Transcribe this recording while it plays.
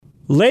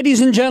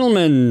Ladies and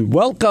gentlemen,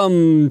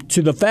 welcome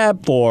to the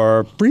Fab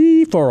Four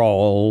Free for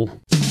All.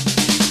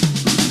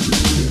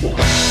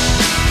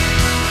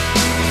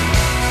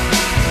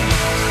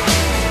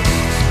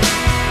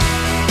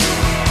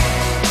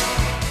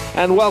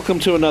 And welcome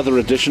to another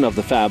edition of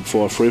the Fab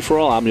Four Free for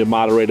All. I'm your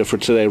moderator for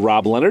today,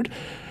 Rob Leonard.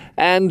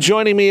 And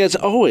joining me, as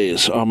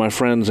always, are my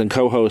friends and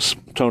co-hosts,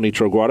 Tony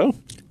Troguardo.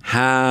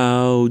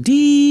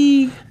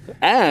 Howdy.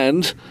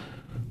 And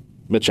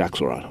Mitch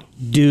Axelrod.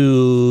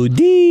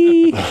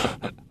 Doody.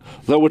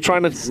 Though we're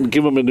trying to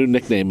give him a new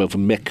nickname of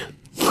Mick.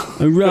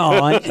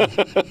 Right.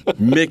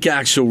 Mick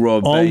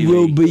Axelrod, I baby.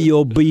 will be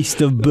your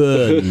beast of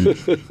burden.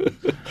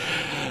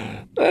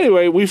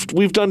 Anyway,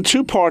 we've done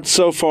 2 parts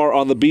so far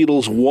on the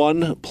Beatles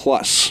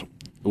 1+.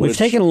 We've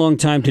taken a long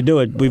time to do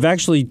it. We've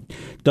actually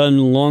done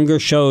longer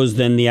shows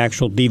than the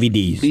actual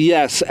DVDs.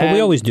 Yes. But we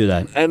always do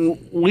that. And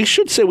we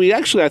should say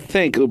I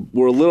think,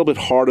 we're a little bit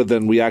harder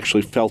than we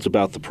actually felt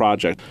about the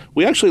project.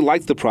 We actually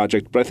liked the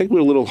project, but I think we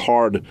were a little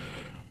hard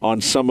on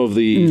some of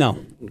the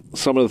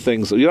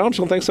things. You don't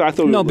think so? I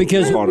thought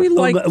because harder. We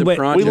liked the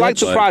project. We liked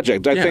the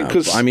project, I think,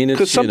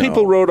 because some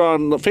people wrote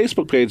on the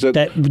Facebook page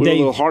that we were a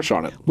little harsh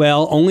on it.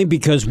 Well, only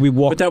because we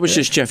walked. But that was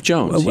just Jeff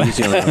Jones. He's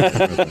the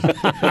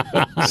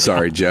only one.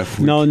 Sorry, Jeff.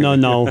 No.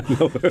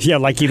 Yeah,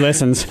 like he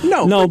listens. We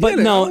like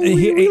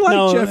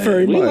Jeff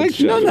very much.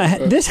 No,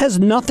 this has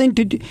nothing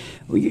to do.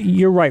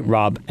 You're right,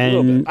 Rob.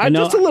 And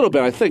just a little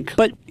bit, I think.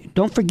 But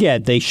don't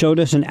forget, they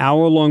showed us an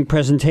hour-long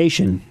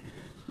presentation.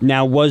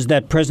 Now, was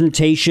that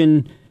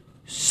presentation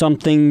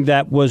something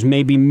that was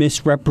maybe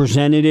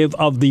misrepresentative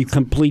of the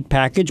complete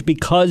package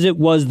because it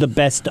was the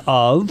best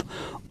of?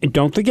 And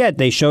don't forget,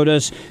 they showed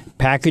us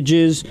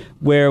packages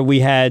where we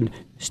had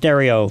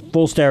stereo,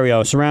 full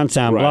stereo, surround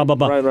sound, blah, blah,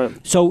 blah.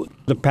 Right. So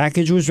the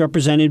package was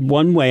represented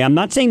one way. I'm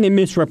not saying they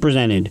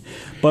misrepresented,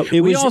 but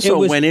we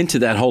also went into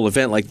that whole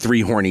event like 3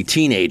 horny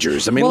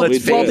teenagers. I mean, let's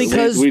face it.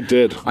 Because we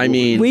did. I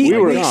mean, we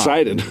were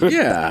excited.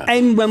 Yeah.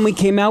 And when we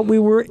came out, we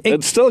were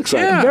still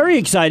excited. Very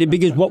excited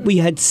because what we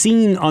had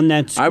seen on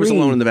that screen. I was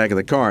alone in the back of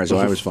the car, so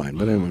I was fine.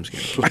 But anyway, I'm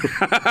scared.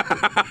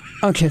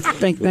 Okay,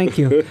 thank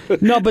you.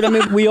 No, but I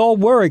mean, we all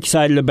were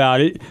excited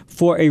about it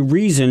for a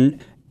reason.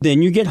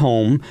 Then you get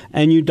home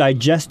and you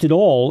digest it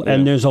all,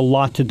 and there's a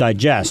lot to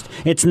digest.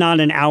 It's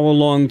not an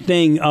hour-long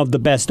thing of the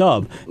best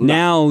of. No.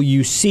 Now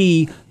you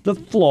see the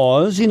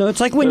flaws. You know, it's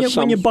like when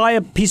you buy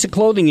a piece of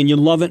clothing and you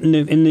love it in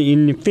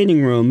the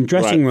fitting room,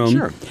 dressing room,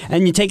 sure.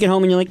 And you take it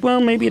home and you're like, well,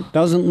 maybe it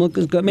doesn't look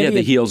as good. Maybe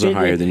the heels are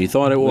higher than you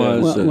thought it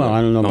was. Well,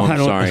 I don't know. I'm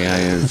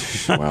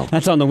sorry. Well,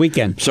 that's on the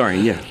weekend. Sorry,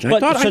 yeah.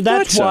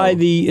 That's why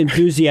the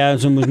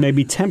enthusiasm was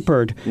maybe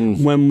tempered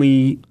when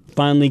we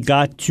finally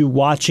got to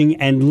watching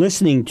and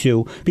listening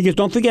to, because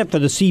don't forget, for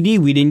the CD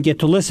we didn't get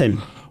to listen.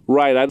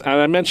 Right, and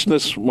I mentioned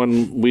this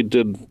when we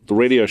did the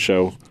radio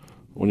show,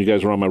 when you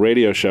guys were on my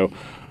radio show.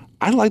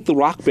 I like the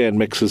Rock Band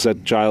mixes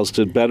that Giles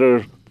did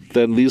better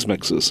than these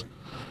mixes.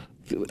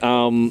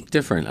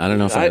 Different. I don't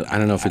know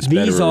if it's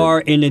better. These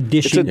are in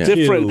addition to. It's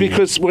different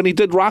because when he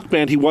did Rock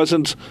Band, he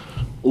wasn't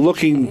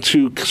looking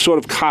to sort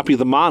of copy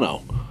the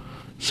mono.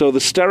 So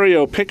the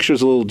stereo picture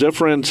is a little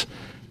different.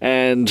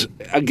 And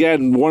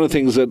again, one of the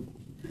things that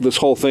this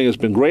whole thing has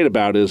been great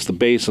about is the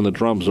bass and the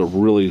drums are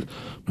really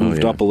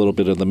moved up a little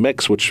bit in the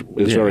mix, which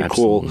is very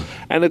cool.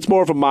 And it's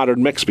more of a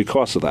modern mix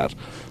because of that.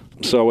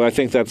 So I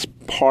think that's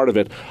part of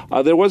it.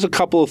 There was a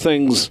couple of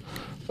things.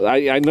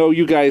 I know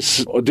you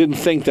guys didn't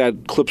think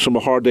that Clips from a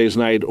Hard Day's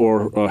Night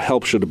or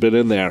Help should have been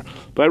in there,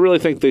 but I really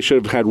think they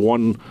should have had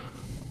one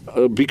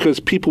because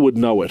people would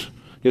know it.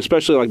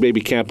 Especially like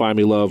maybe Can't Buy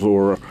Me Love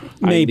or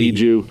maybe. I Need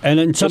You. And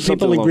then some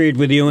people agreed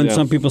with you and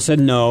some people said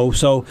no.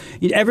 So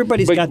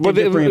everybody's got their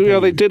different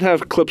opinion. They did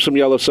have clips from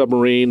Yellow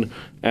Submarine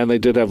and they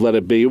did have Let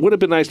It Be. It would have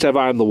been nice to have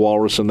I Am the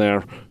Walrus in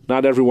there.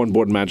 Not everyone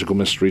bought Magical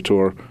Mystery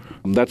Tour.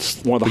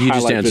 That's one of the highlights.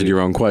 You just answered your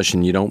own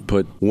question. You don't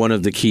put one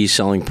of the key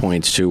selling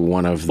points to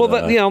one of the...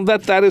 Well,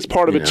 that is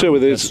part of it too.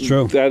 That's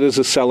true. That is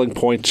a selling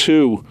point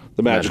to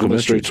the Magical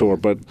Mystery Tour.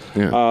 But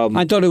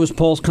I thought it was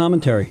Paul's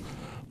commentary.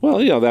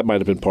 Well, that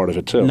might have been part of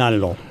it, too. Not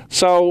at all.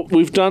 So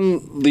we've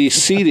done the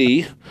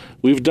CD.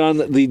 We've done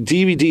the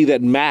DVD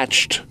that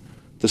matched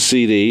the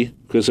CD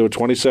because there were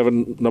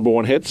 27 number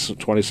one hits,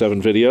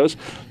 27 videos.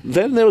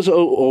 Then there was a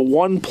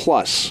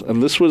 1+,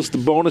 and this was the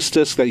bonus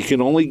disc that you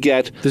can only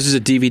get. This is a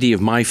DVD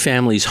of my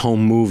family's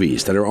home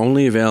movies that are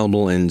only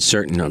available in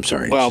certain... I'm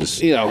sorry. Well,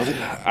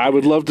 I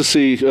would love to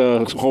see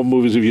home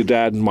movies of your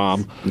dad and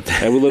mom,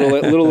 and with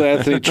little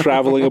Anthony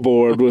traveling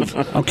aboard with...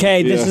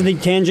 Okay, this is the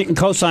tangent and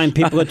cosine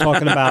people are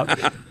talking about.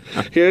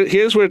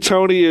 Here's where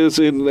Tony is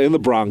in the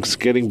Bronx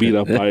getting beat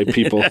up by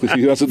people.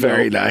 He doesn't know.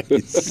 Very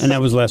nice. And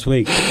that was last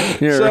week.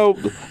 So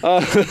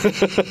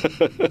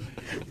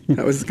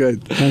that was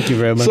good. Thank you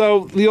very much.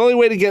 So the only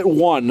way to get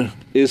one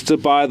is to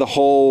buy the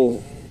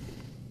whole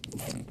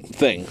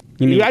thing.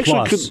 You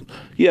actually plus?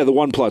 The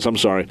 1+. I'm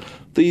sorry.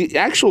 The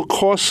actual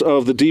cost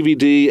of the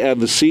DVD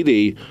and the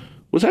CD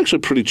was actually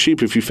pretty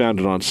cheap if you found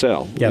it on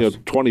sale. Yes.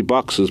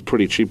 $20 is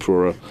pretty cheap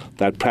for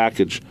that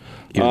package.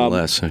 Even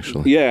less,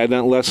 actually. Yeah,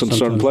 and less in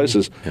certain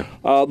places. Yeah.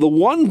 The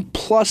one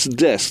plus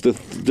disc, the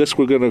disc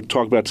we're going to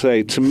talk about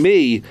today, to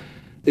me,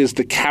 is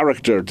the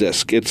character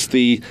disc. It's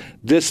the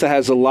disc that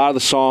has a lot of the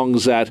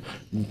songs that,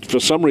 for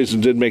some reason,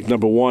 didn't make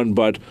number one,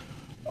 but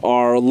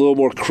are a little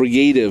more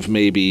creative,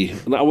 maybe.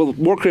 Well,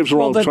 more creative is the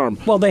wrong term.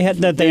 Well, they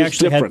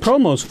actually had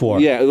promos for.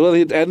 Yeah,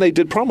 and they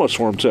did promos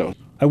for them, too.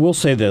 I will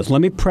say this.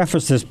 Let me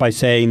preface this by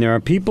saying there are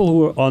people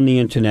who are on the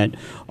internet,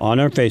 on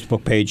our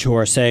Facebook page, who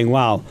are saying,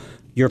 wow,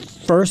 you're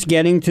first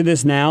getting to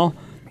this now?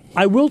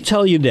 I will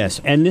tell you this,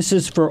 and this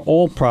is for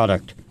all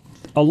product.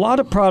 A lot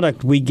of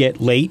product we get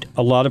late.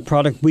 A lot of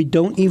product we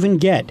don't even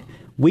get.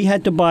 We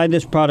had to buy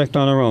this product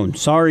on our own.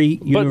 Sorry,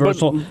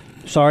 Universal.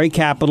 Sorry,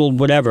 Capitol,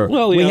 whatever.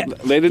 Well,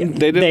 they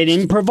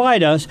didn't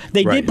provide us.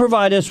 They did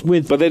provide us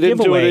with but they didn't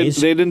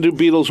giveaways. They didn't do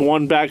Beatles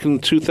 1 back in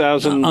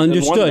 2001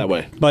 Understood. that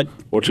way.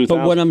 Or 2000.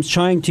 But what I'm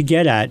trying to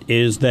get at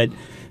is that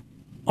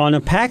on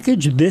a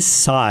package this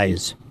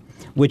size,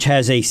 which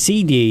has a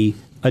CD,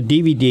 a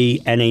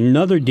DVD, and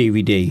another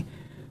DVD,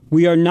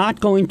 we are not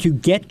going to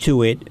get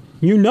to it.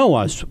 You know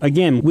us.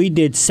 Again, we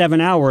did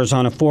 7 hours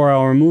on a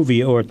 4-hour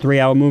movie or a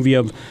 3-hour movie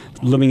of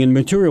Living in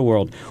Material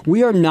World.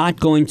 We are not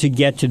going to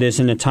get to this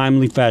in a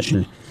timely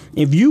fashion.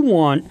 If you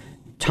want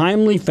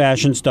timely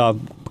fashion stuff,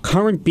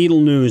 current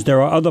Beatle news,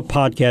 there are other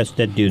podcasts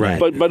that do that.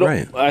 But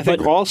I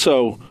think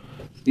also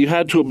you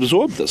had to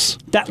absorb this.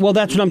 That's what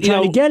I'm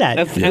trying to get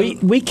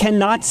at. We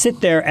cannot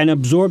sit there and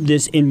absorb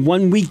this in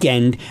one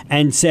weekend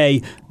and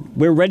say,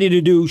 we're ready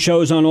to do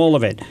shows on all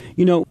of it.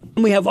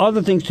 We have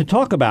other things to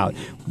talk about.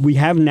 We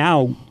have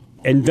now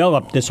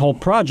enveloped this whole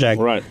project.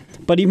 Right.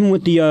 But even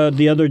with the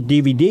other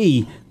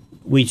DVD,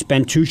 we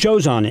spent 2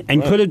 shows on it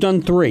and could have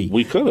done 3.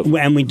 We could have.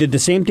 And we did the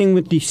same thing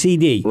with the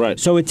CD. Right.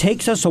 So it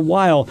takes us a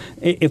while.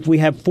 If we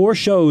have 4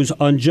 shows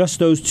on just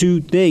those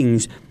 2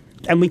 things,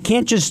 and we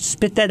can't just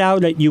spit that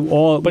out at you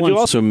all at once. But it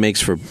also makes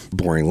for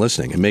boring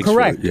listening. It makes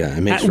correct. It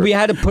makes for we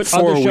had to put 4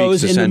 other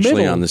shows weeks in the essentially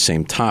middle on the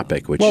same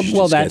topic. Which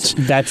that's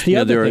the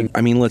other thing.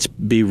 I mean, let's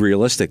be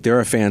realistic. There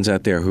are fans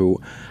out there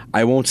who,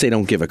 I won't say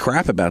don't give a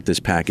crap about this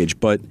package,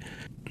 but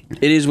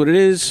it is what it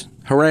is.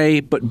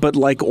 Hooray! But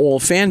like all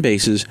fan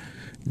bases,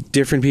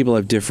 different people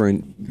have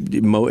different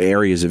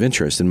areas of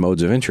interest and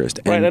modes of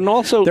interest. And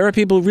also there are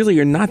people who really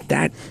are not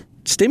that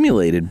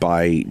stimulated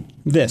by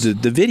the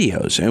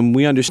videos, and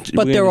we understand.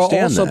 But there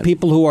are also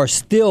people who are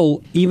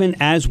still, even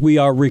as we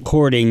are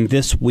recording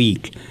this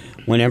week,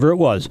 whenever it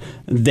was,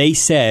 they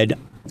said,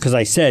 because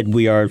I said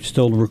we are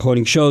still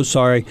recording shows,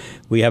 sorry,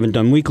 we haven't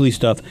done weekly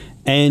stuff,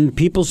 and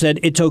people said,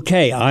 it's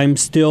okay, I'm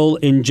still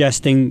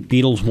ingesting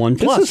Beatles 1+.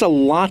 This is a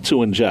lot to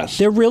ingest.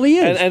 There really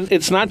is. And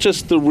it's not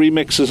just the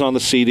remixes on the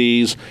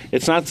CDs.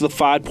 It's not the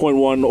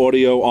 5.1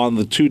 audio on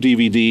the 2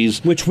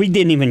 DVDs. Which we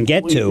didn't even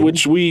get to.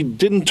 Which we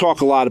didn't talk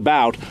a lot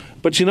about.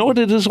 But you know what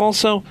it is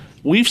also?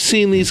 We've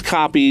seen these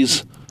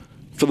copies,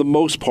 for the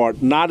most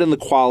part, not in the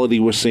quality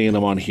we're seeing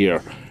them on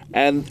here.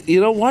 And you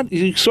know what?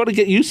 You sort of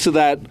get used to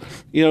that,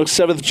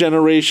 7th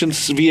generation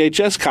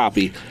VHS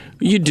copy.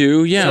 You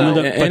do, yeah.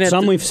 But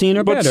some we've seen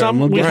are better. But some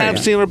we have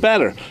seen are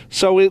better.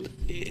 So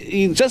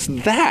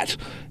just that,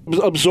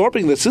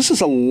 absorbing this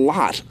is a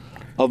lot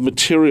of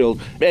material.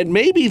 And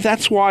maybe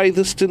that's why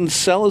this didn't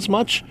sell as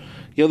much.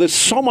 There's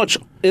so much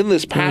in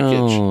this package.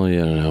 Oh,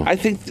 yeah, no. I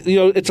think,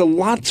 it's a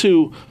lot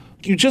to...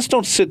 You just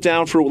don't sit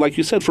down for, like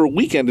you said, for a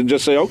weekend and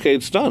just say, okay,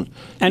 it's done.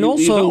 And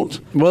you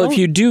don't. Well, if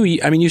you do,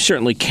 you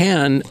certainly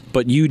can,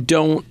 but you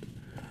don't.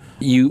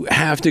 You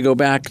have to go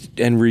back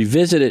and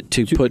revisit it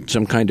to put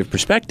some kind of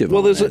perspective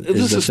on it.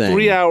 This is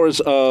 3 hours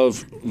of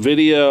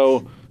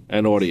video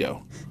and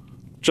audio,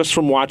 just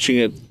from watching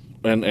it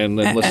and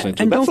listening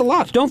to it. That's a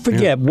lot. Don't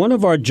forget, one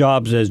of our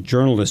jobs as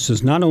journalists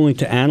is not only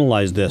to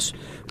analyze this,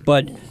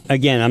 but,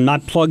 again, I'm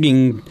not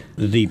plugging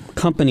the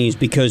companies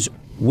because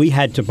we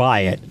had to buy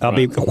it. I'll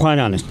be quite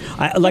honest.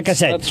 Like I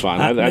said, that's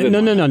fine.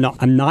 No.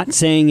 I'm not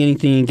saying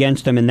anything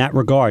against them in that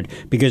regard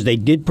because they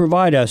did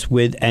provide us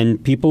with,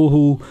 and people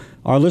who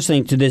are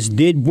listening to this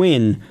did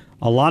win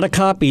a lot of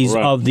copies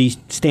of the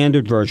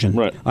standard version.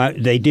 Right.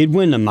 They did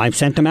win them. I've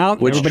sent them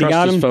out. Which, everybody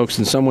got them. Folks,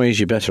 in some ways,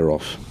 you're better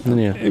off.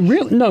 Yeah.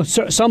 No,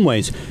 some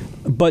ways.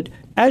 But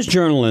as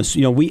journalists,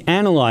 we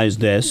analyze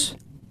this,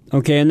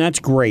 okay, and that's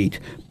great.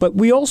 But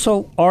we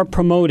also are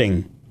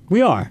promoting.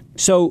 We are.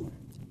 So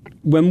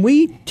when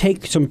we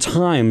take some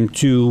time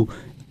to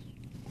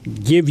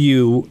give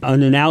you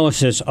an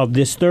analysis of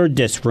this 3rd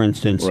disc, for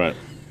instance,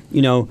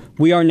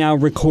 we are now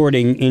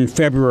recording in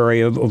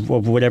February of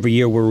whatever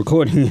year we're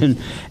recording in.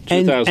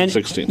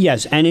 2016.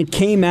 Yes, and it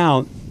came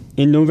out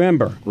in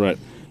November. Right.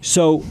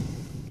 So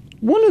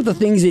one of the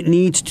things it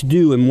needs to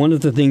do, and one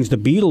of the things the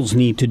Beatles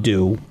need to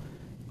do,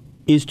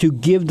 is to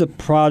give the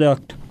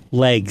product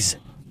legs.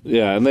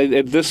 Yeah, and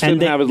this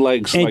didn't have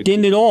legs. It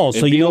didn't at all.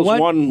 So you know what?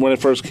 Beatles 1, when it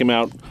first came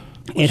out,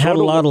 it had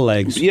a lot of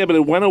legs. Yeah, but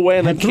it went away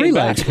and then came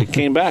back. Legs. It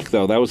came back,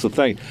 though. That was the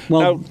thing.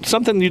 Well, now,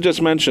 something you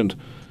just mentioned,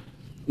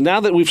 now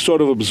that we've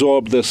sort of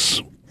absorbed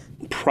this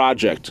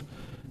project,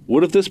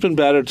 would have this been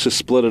better to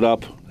split it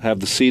up, have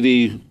the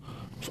CD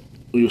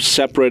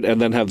separate, and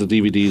then have the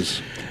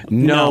DVDs?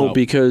 No,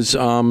 because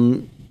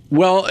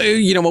Well,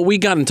 you know what? We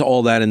got into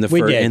all that in the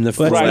We did. in the Let's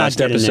not last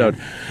get in there.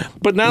 episode.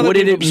 But now that What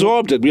did we've it-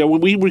 absorbed it,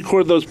 we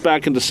recorded those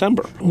back in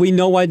December. We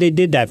know why they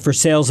did that, for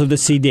sales of the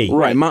CD.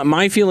 Right.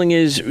 My feeling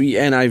is,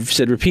 and I've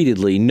said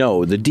repeatedly,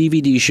 no, the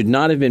DVD should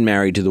not have been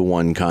married to the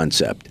one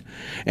concept.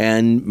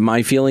 And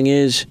my feeling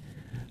is,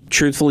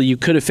 truthfully, you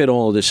could have fit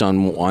all of this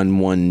on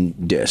one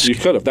disc. You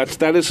could have.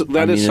 That is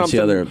mean, that's something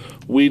the other-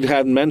 we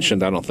hadn't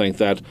mentioned. I don't think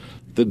that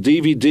the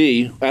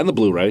DVD and the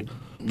Blu-ray,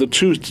 the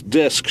two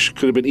discs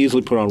could have been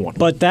easily put on one.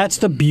 But that's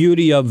the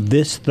beauty of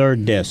this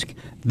third disc.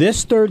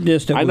 This third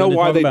disc that I we're know gonna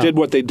why talk they about- did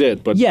what they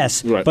did, but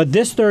Yes, right. but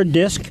this third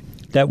disc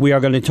that we are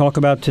going to talk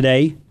about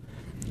today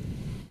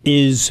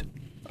is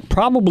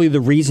probably the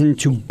reason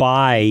to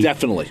buy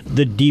Definitely.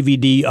 the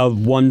DVD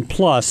of One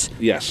Plus.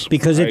 Yes,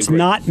 because I it's agree.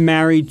 not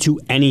married to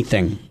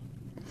anything,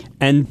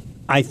 and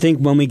I think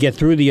when we get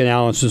through the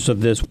analysis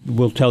of this,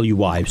 we'll tell you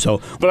why. So,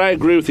 But I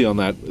agree with you on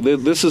that.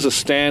 This is a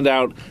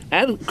standout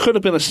and could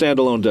have been a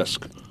standalone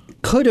disc.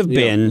 could have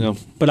been, yeah.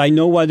 but I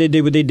know why they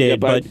did what they did. Yeah,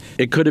 but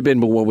It could have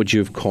been, but what would you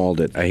have called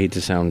it? I hate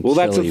to sound Well,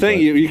 that's silly, the thing.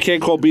 but- You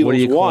can't call What do Beatles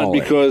you one call it?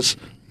 because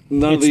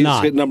none of It's these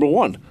not. hit number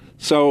one.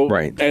 So,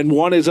 Right. and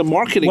one is a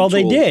marketing well,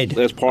 they tool did.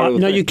 as part of the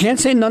no, thing. you can't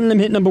say none of them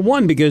hit number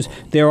one because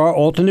there are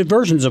alternate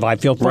versions of "I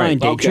Feel Fine." Right.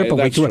 Day Okay, Tripper,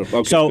 that's Week true.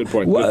 Okay, so, good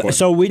point, good point.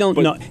 so we don't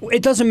But- know.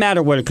 It doesn't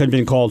matter what it could have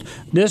been called.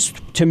 This,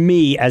 to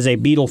me, as a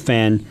Beatle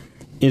fan,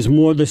 is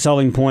more the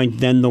selling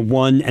point than the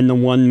one and the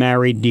one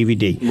married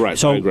DVD. Right,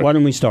 So I agree. why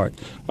don't we start?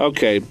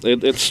 Okay,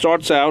 it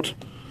starts out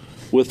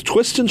with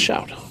Twist and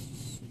Shout,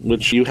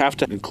 which you have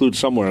to include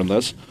somewhere in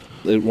this.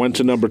 It went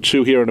to number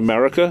 2 here in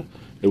America.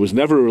 It was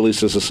never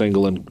released as a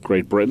single in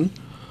Great Britain.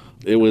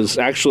 It was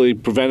actually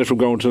prevented from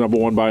going to number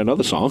 1 by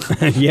another song.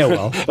 Yeah,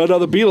 well.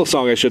 Another Beatles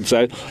song, I should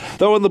say.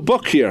 Though in the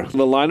book here, in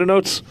the liner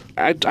notes,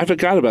 I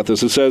forgot about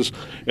this. It says,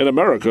 in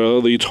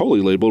America, the Tolly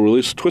label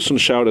released Twist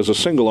and Shout as a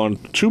single on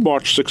 2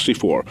 March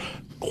 64,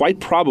 quite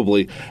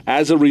probably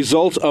as a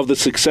result of the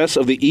success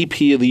of the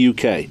EP in the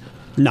UK.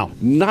 No.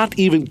 Not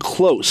even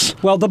close.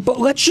 Well,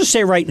 let's just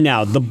say right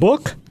now, the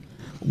book,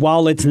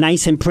 while it's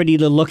nice and pretty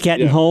to look at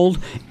and Yeah. hold,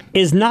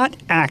 is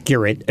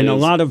accurate in a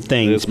is. lot of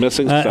things. It's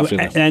missing stuff in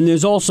there. And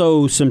there's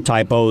also some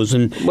typos.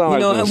 And Well, you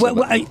know, I was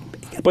gonna say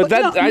that. But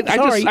that no,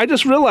 sorry. I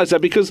just realized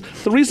that because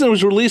the reason it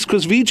was released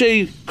because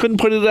VJ couldn't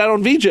put it out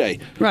on VJ.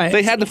 Right.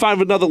 They had to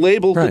find another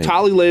label. Right. The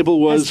Tolly label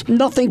was Has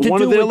nothing to one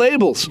do of their with-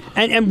 labels.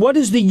 And what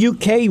does the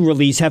UK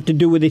release have to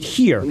do with it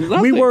here? We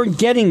Nothing. weren't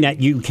getting that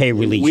UK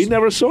release. We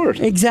never saw it.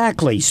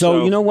 Exactly. So,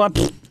 So- you know what?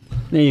 Pfft,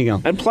 there you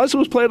go. And plus, it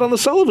was played on the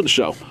Sullivan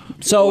Show.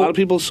 So a lot of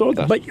people saw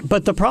that.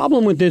 But the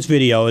problem with this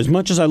video, as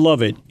much as I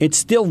love it, it's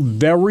still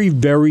very,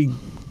 very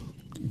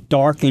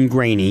dark and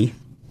grainy.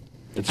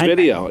 it's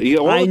video.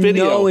 All I the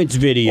video. know it's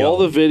video. All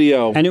the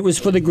video. And it was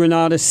for the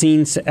Granada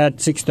scenes at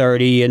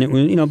 6:30, and it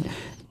was, you know,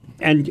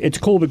 and it's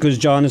cool because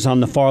John is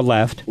on the far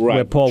left Right,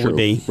 where Paul true, would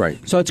be. right.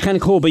 So it's kind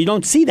of cool, but you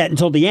don't see that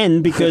until the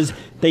end because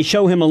they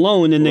show him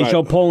alone and they Right.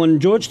 show Paul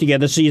and George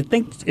together. So you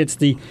think it's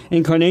the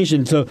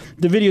incarnation. So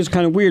the video is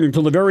kind of weird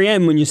until the very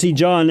end when you see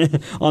John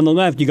on the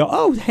left. You go,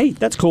 oh, hey,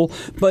 that's cool,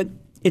 but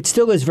it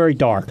still is very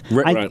dark.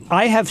 Right.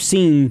 I have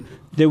seen.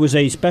 There was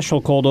a special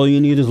called "All You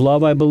Need Is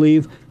Love," I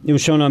believe. It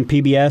was shown on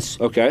PBS.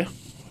 Okay.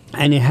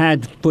 And it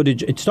had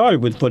footage. It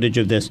started with footage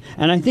of this,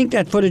 and I think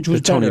that footage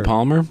was The Tony better.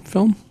 Palmer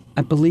film?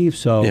 I believe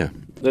so. Yeah. I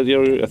think And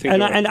you're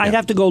right. I'd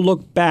have to go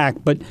look back,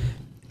 but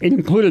it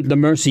included the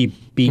Mercy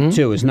beat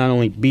too. It's not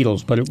only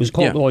Beatles, but it was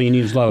called Yeah. "All You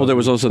Need Is Love." Well, there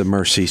was also the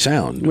Mercy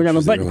sound. which whatever.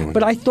 was the early one.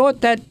 But I thought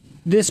that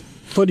this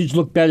footage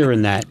looked better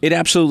in that. It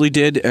absolutely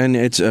did, and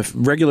it's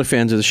regular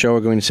fans of the show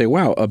are going to say,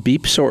 "Wow, a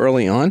beep so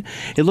early on!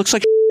 It looks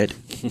like shit."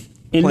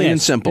 In Plain this,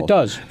 and simple. It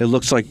does. It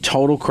looks like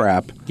total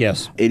crap.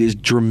 Yes. It is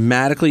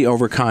dramatically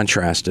over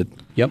contrasted.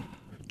 Yep.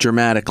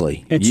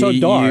 Dramatically. It's so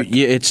dark.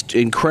 It's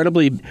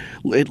incredibly.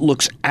 It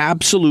looks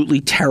absolutely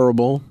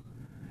terrible.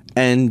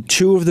 And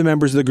 2 of the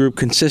members of the group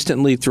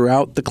consistently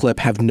throughout the clip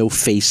have no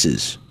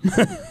faces.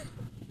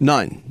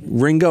 None.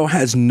 Ringo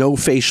has no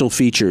facial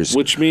features.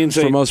 Which means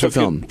for they most took of the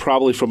film. it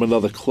probably from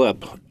another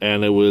clip,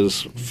 and it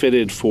was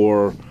fitted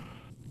for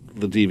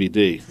the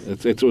DVD.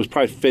 It was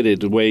probably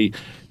fitted the way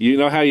you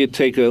know how you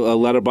take a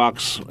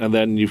letterbox and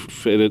then you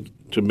fit it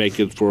to make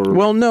it for.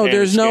 Well, no, hand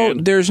there's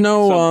scan.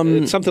 no.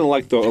 It's something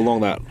like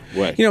along that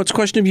way. You know, it's a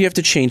question of you have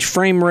to change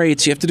frame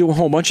rates, you have to do a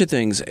whole bunch of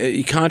things,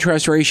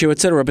 contrast ratio,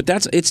 etc. But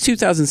it's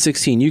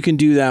 2016. You can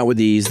do that with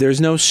ease.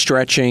 There's no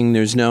stretching.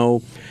 There's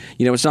no,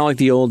 you know, it's not like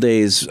the old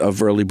days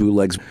of early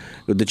bootlegs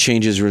with the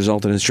changes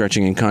resulted in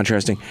stretching and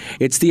contrasting.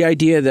 It's the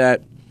idea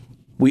that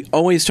we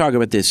always talk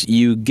about this.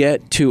 You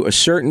get to a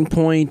certain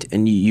point,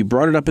 and you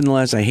brought it up in the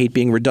last. I hate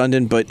being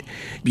redundant, but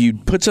you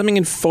put something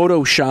in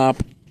Photoshop.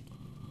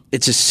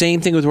 It's the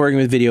same thing with working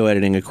with video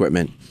editing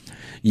equipment.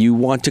 You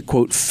want to,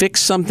 quote, fix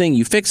something,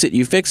 you fix it,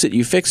 you fix it,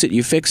 you fix it,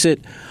 you fix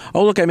it.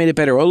 Oh, look, I made it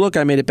better. Oh, look,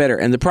 I made it better.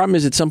 And the problem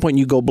is at some point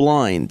you go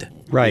blind.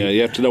 Right. Yeah,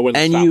 you have to know when to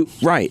And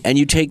stop. and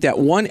you take that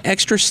one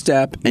extra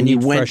step and you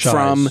need went fresh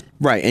from,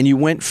 eyes. and you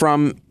went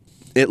from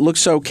it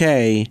looks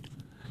okay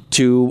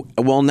to,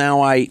 well, now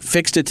I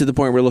fixed it to the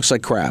point where it looks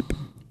like crap.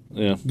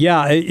 Yeah.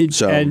 Yeah,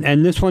 So-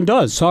 and this one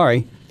does.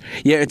 Sorry.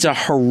 Yeah, it's a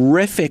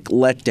horrific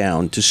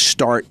letdown to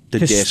start the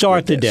To disc. start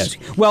with the this.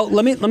 disc. Well,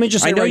 let me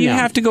just say I know right you now.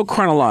 have to go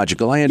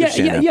chronological. I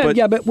understand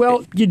that. But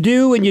well, you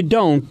do and you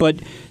don't. But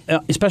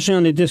especially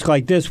on a disc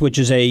like this, which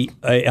is a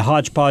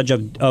hodgepodge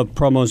of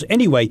promos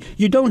anyway,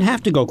 you don't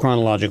have to go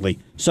chronologically.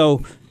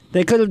 So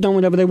they could have done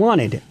whatever they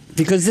wanted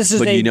because this is.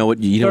 But you know what?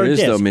 You know what it is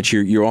third though, disc. Mitch.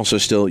 You're also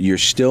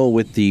still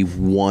with the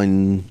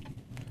one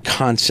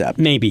concept,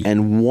 Maybe.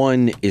 and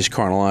one is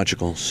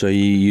chronological. So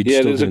you'd Yeah,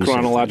 it still is do a the same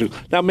thing. chronological.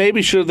 Now,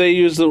 maybe should they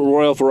use the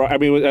Royal Variety? I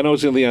mean, I know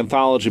it's in the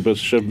anthology, but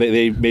should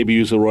they maybe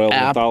use the Royal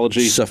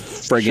Anthology show? Or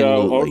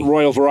Abso-friggin-lutely.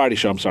 Royal Variety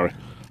Show, I'm sorry.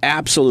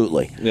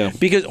 Absolutely. Yeah.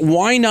 Because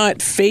why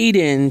not fade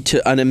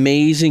into an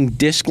amazing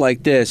disc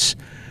like this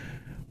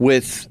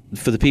with,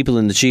 for the people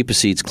in the cheaper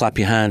seats, clap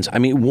your hands. I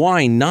mean,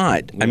 why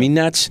not? I mean,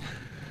 that's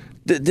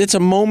a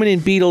moment in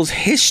Beatles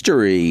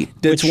history.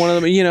 That's one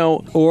of them, you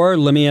know. Or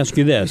let me ask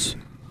you this: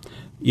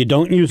 you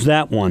don't use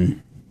that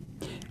one.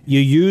 You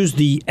use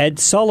the Ed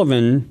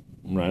Sullivan,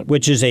 Right.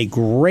 which is a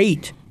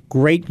great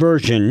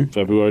version.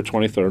 February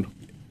 23rd.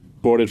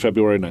 Recorded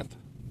February 9th.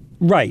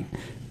 Right.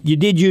 You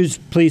did use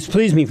Please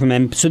Please Me from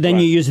him, so then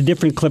you Right. use a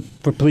different clip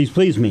for Please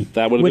Please Me.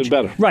 That would have been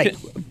better. Right.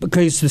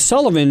 Because the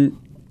Sullivan,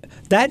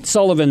 that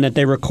Sullivan that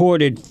they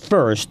recorded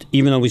first,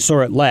 even though we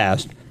saw it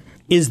last,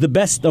 is the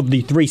best of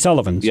the three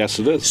Sullivans. Yes,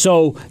 it is.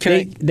 So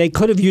Can they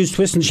could have used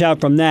Twist and Shout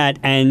from that,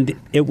 and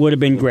it would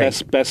have been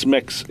great. Best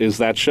mix is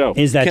that show.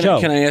 Is that show?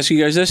 Can I ask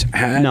you guys this?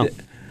 No.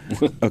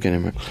 Okay,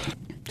 never mind.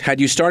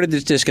 Had you started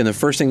this disc and the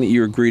first thing that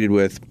you were greeted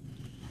with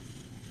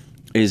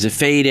is a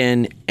fade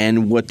in,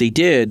 and what they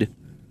did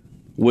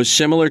was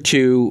similar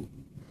to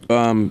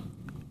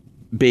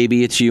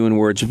Baby It's You and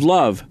Words of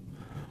Love.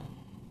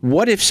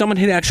 What if someone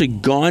had actually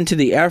gone to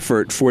the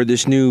effort for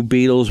this new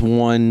Beatles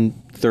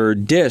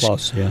 1/3 disc,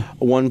 Plus, yeah.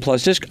 a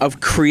 1+ disc,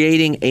 of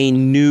creating a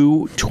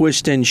new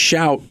Twist and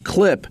Shout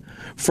clip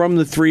from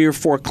the 3 or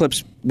 4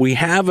 clips we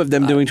have of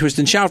them doing Twist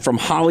and Shout, from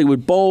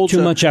Hollywood Bowl Too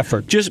to much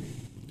effort. Just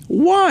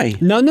why?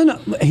 No.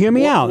 Hear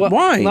me out.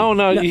 Why?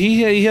 No,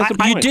 he has a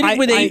point. You did it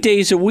with 8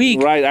 days a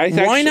week. Right, I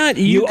Why actually- not?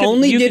 You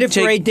only did could it for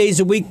take- 8 days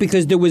a week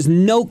because there was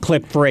no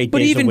clip for 8 But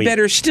days a even week.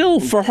 better still,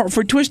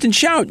 for Twist and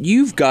Shout,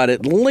 you've got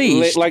at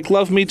least. Like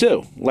Love Me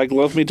Do. Like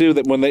Love Me Do,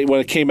 that when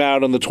it came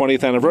out on the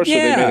 20th anniversary,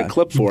 they Yeah. made a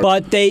clip for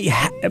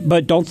it.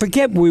 But don't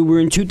forget, we were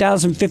in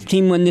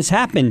 2015 when this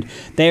happened.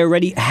 They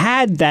already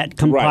had that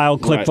compiled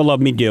Right, clip right, for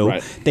Love Me Do.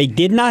 right. They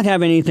did not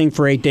have anything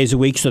for 8 days a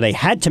week, so they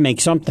had to make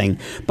something.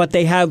 But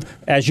they have,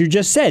 as you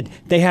just said,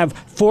 they have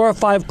 4 or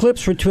 5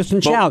 clips for Twist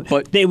and Shout.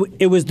 but-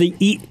 it was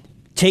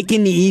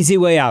taking the easy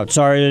way out.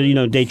 Sorry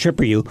to day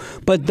tripper you,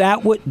 but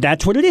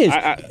that's what it is.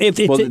 If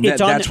it's, well, it's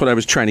on, that's what I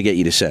was trying to get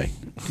you to say.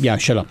 Yeah,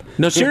 shut up.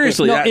 No,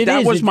 seriously, No, that it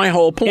is. was my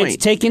whole point.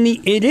 It's taking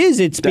the. It is.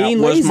 It's That being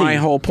was lazy. my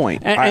whole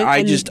point. And-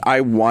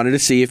 I wanted to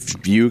see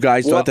if you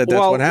guys thought that's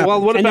what happened.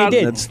 Well, what And they about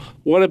did.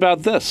 what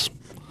about this?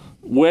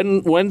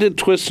 When did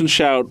Twist and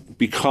Shout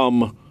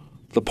become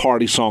the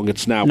party song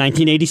it's now?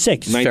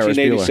 1986.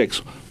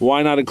 1986.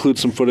 Why not include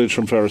some footage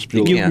from Ferris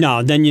Bueller? Yeah.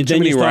 No, then you're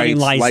many starting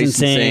rights,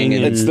 licensing. licensing,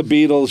 and It's the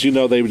Beatles. You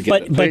know they would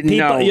get it. But people,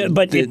 no, yeah,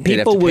 but they'd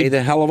people have to would pay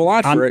the hell of a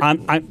lot for it.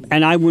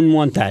 and I wouldn't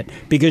want that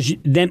because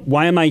then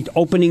why am I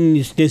opening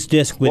this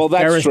disc with well,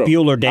 that's Ferris true.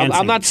 Bueller dancing?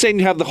 I'm not saying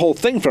you have the whole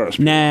thing Ferris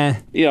Bueller. Nah.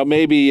 You know,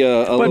 maybe a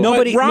But little.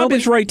 nobody- Rob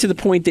is right to the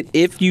point that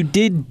if you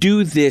did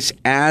do this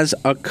as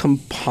a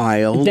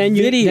compiled Then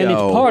video, then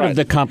it's part Right. of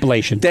the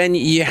compilation. then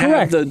you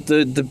have Correct.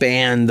 the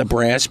band, the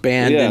brass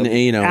band, Yeah. and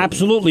you know.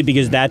 Absolutely,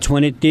 because that's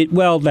when it did.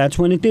 Well, that's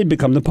when it did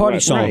become the party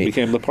Right, song. right, it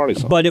became the party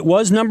song. But it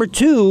was number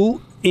 2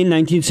 in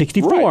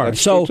 1964. Right, that's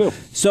so, true, too.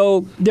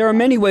 so there are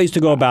many ways to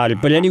go about it.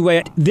 But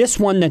anyway, this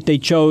one that they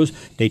chose,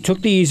 they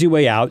took the easy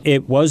way out.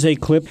 It was a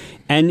clip,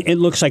 and it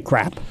looks like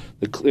crap.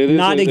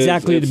 Not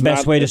exactly the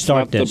best way to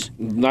start this.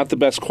 Not the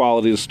best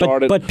quality to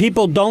start it. But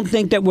people don't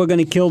think that we're going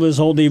to kill this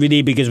whole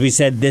DVD because we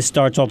said this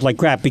starts off like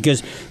crap.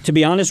 Because to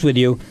be honest with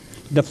you,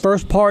 the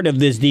first part of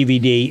this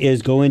DVD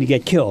is going to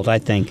get killed, I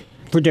think,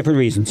 for different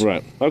reasons.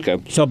 Right. Okay.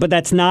 So, but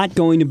that's not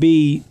going to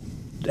be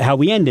how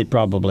we end it,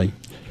 probably.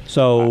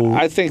 So,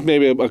 I think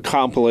maybe a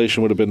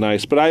compilation would have been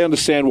nice, but I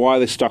understand why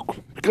they stuck.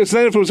 Because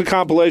then, if it was a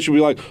compilation, we'd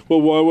be like, "Well,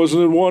 why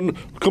wasn't it one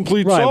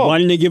complete right? song?" Why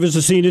didn't they give us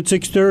a scene at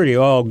 6:30?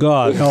 Oh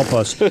God, help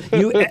us!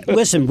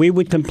 Listen, we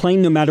would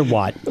complain no matter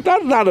what.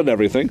 Not on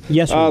everything.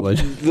 Yes, we would.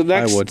 The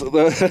next, I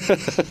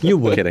would. You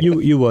would. Kidding.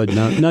 You would.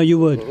 No, you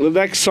would. the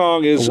next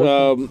song is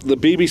the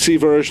BBC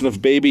version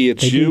of "Baby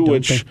It's They do, You," don't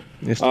which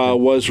Yes, they do.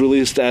 was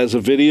released as a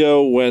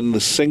video when the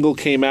single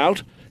came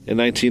out in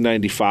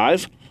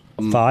 1995.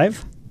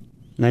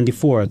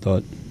 94, I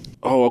thought.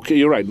 Oh, okay,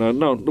 you're right. No.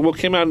 Well, it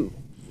came out.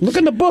 Look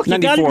in the book. You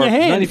got it in your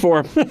hand.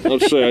 94.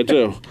 Let's see, I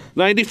do.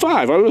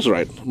 95. I was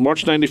right.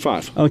 March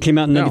 95. Oh, it came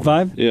out in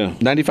 95. Yeah.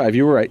 95,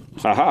 you were right.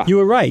 Ha-ha. You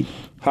were right.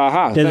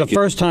 Ha-ha. There's a Thank you.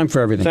 first time for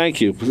everything.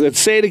 Thank you. Let's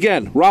say it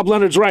again. Rob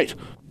Leonard's right.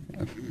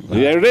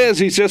 There it is.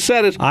 He just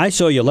said it. I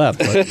saw you left.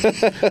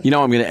 But You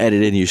know I'm going to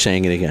edit in you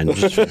saying it again.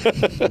 Just-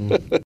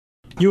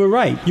 you were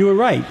right. You were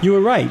right. You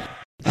were right.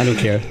 I don't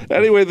care.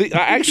 Anyway, I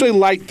actually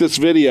liked this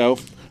video.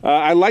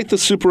 I like the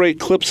Super 8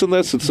 clips in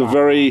this. It's a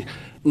very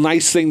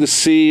nice thing to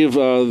see of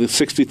the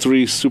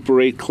 63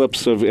 Super 8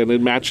 clips and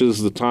it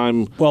matches the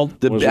time. Well,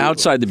 The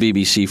outside the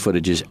BBC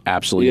footage is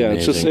absolutely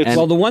amazing.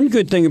 well, the one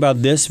good thing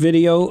about this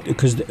video,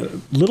 because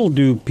little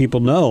do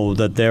people know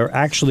that there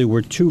actually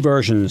were two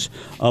versions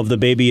of the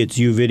Baby It's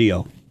You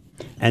video.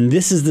 And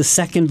this is the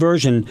second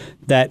version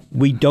that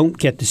we don't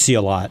get to see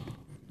a lot.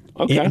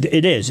 Okay.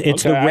 It is.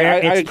 It's Okay, the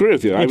rare. I agree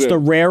with you. It's the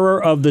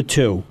rarer of the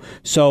two.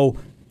 So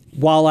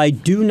while I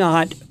do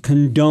not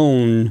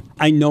condone,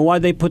 I know why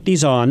they put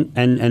these on,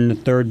 and the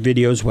third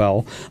video as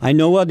well. I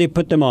know why they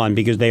put them on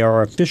because they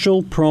are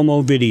official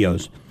promo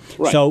videos.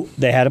 Right. So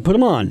they had to put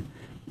them on.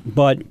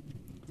 But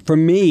for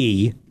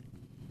me,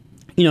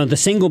 the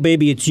single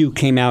Baby It's You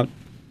came out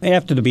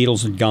after the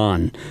Beatles had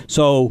gone.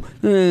 So,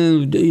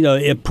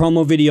 a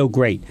promo video,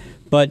 great.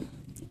 But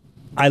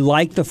I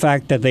like the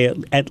fact that they,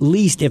 at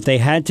least if they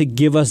had to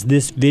give us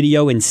this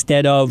video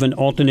instead of an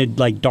alternate,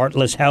 like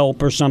Dartless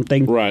Help or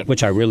something, right.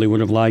 which I really would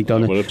have liked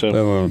on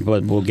it,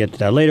 but we'll get to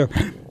that later.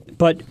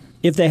 But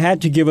if they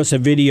had to give us a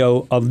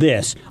video of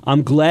this,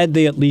 I'm glad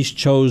they at least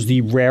chose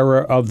the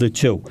rarer of the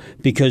two,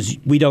 because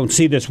we don't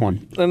see this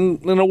one.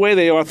 And in a way,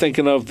 they are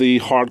thinking of the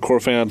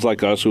hardcore fans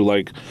like us who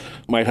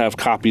might have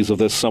copies of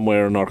this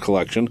somewhere in our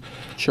collection.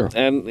 Sure.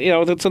 And,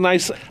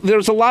 that's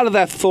there's a lot of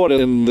that thought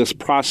in this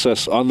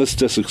process, on this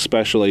disc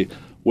especially,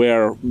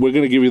 where we're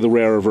going to give you the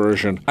rarer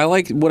version. I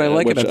like what I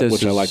like about this,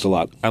 which I liked a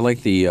lot. I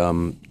like the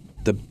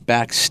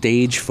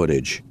backstage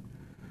footage.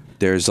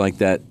 There's like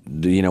that,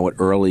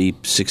 early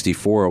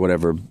 '64 or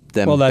whatever.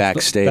 Them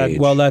backstage.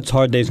 That's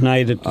Hard Day's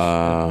Night at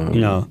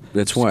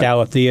that's what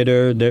Scala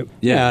Theater.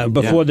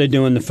 Before they're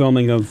doing the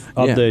filming of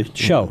the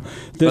show.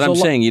 But I'm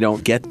saying you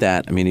don't get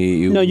that. I mean,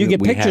 you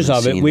get pictures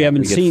of it. We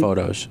haven't seen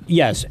photos.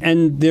 Yes,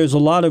 and there's a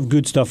lot of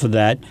good stuff of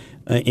that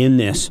in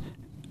this.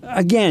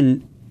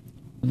 Again,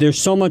 there's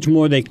so much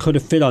more they could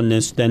have fit on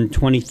this than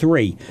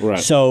 23. Right.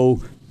 So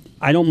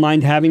I don't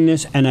mind having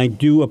this, and I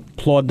do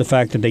applaud the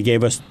fact that they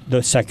gave us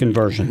the second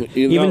version,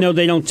 even though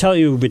they don't tell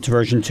you if it's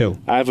version 2.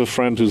 I have a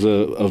friend who's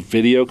a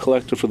video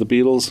collector for the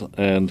Beatles,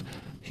 and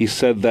he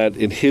said that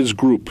in his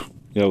group,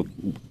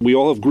 we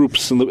all have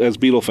groups as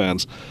Beatle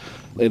fans.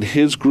 In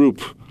his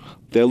group,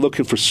 they're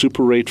looking for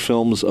Super 8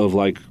 films of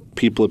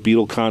people at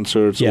Beatle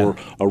concerts or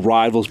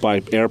Arrivals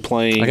by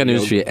Airplane. I got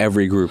news for you.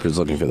 Every group is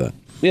looking for that.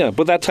 Yeah,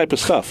 but that type of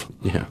stuff.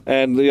 Yeah.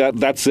 And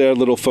that's their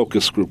little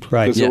focus group.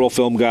 Right. Because they're all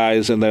film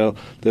guys, and they're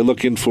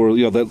looking for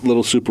that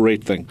little Super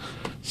 8 thing.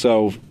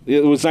 So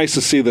it was nice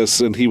to see this,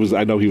 and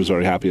I know he was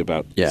very happy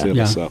about seeing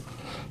this. So.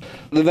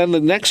 And then the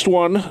next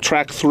one,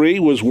 track 3,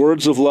 was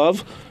Words of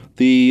Love,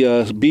 the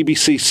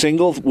BBC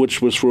single,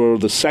 which was for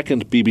the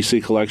second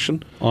BBC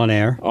collection. On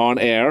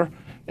air.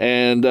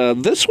 And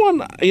this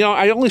one,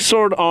 I only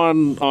saw it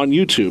on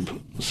YouTube,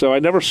 so I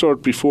never saw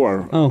it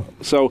before. Oh.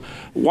 So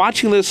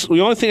watching this, the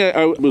only thing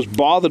I was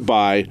bothered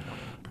by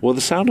were the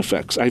sound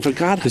effects. I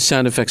forgot. The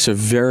sound effects are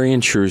very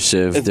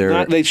intrusive.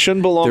 They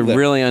shouldn't belong there. They're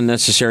really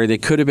unnecessary. They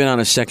could have been on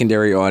a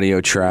secondary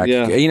audio track.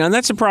 Yeah. And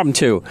that's a problem,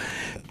 too.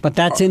 But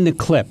that's in the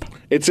clip.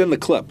 It's in the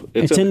clip.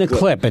 It's in the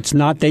clip. It's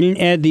not. They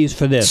didn't add these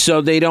for this.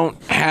 So they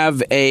don't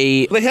have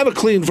a. They have a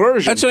clean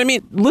version. That's what I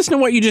mean. Listen to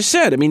what you just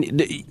said. I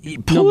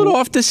mean, pull it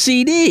off the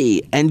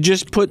CD and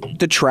just put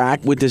the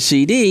track with the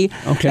CD,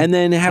 and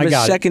then have a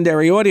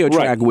secondary audio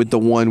track with the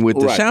one with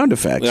the sound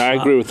effects. Yeah, I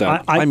agree with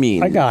that.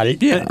 I got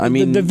it. Yeah, I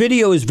mean, the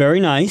video is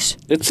very nice.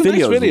 It's a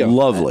nice video.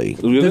 Lovely.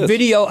 The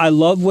video, I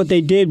love what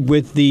they did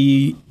with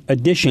the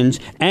additions,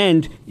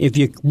 and if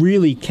you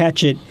really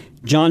catch it,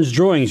 John's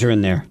drawings are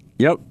in there.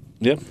 Yep.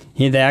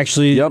 They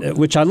actually,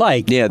 which I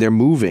like. Yeah, they're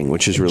moving,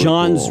 which is really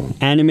John's cool.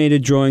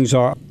 animated drawings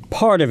are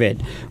part of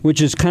it,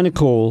 which is kind of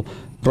cool.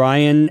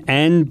 Brian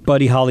and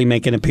Buddy Holly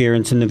make an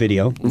appearance in the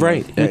video,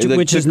 right?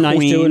 Which is nice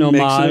to an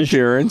homage.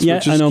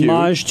 An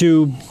homage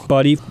to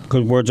Buddy,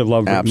 because Words of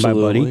Love written by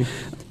Buddy.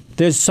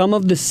 There's some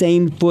of the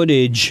same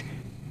footage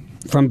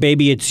from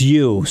Baby It's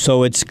You,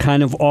 so it's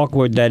kind of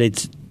awkward that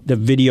it's the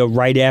video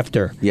right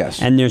after.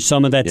 Yes. And there's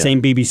some of that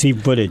same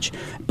BBC footage.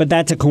 But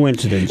that's a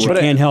coincidence. You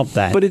can't help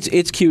that. But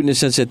it's cute in a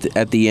sense that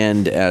at the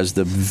end, as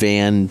the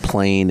van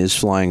plane is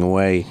flying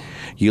away,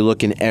 you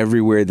look in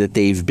everywhere that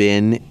they've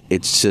been,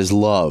 it says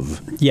love.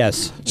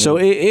 Yes. So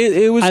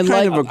it was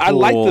kind of a cool... I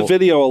like the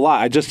video a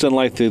lot. I just didn't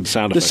like the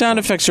sound effects. The sound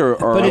effects are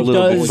a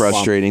little bit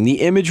frustrating.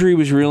 The imagery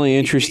was really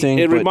interesting.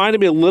 It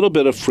reminded me a little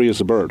bit of Free as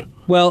a Bird.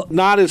 Well,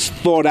 not as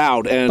thought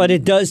out. But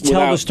it does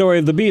tell the story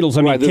of the Beatles.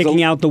 I mean,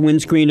 kicking out the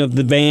windscreen of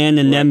the van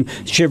and them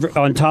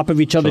on top of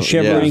each other,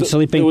 shivering,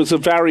 sleeping. It was a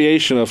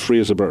variation of Free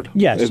as a Bird.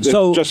 Yes. It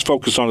just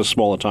focused on a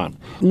smaller time.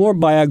 More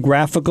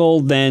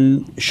biographical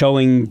than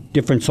showing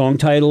different song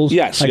titles.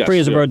 Yes. Like Free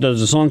as a Bird does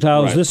the song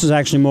titles. Right. This is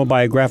actually more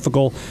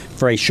biographical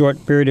for a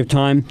short period of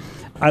time.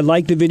 I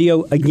like the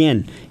video.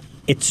 Again,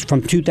 it's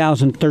from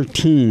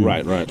 2013.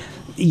 Right.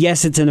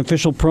 Yes, it's an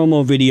official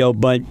promo video,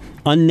 but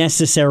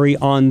unnecessary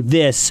on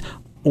this,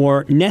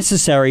 or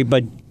necessary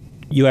but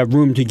you have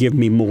room to give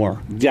me more.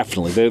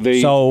 Definitely.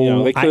 They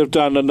So they could have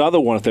done another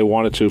one if they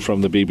wanted to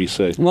from the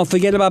BBC. Well,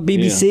 forget about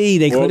BBC. Yeah.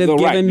 They could have Well,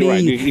 given me. you're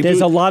right. You There's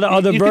do- a lot of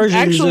other you versions.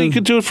 Actually, you of-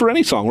 could do it for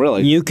any song,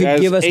 really. You could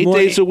As give us 8 more-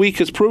 days a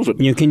week is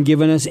proven. You can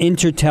give us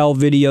Intertel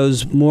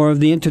videos, more of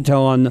the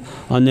Intertel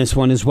on this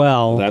one as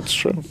well. That's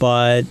true.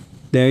 But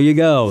there you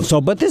go.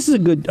 So, but this is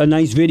a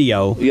nice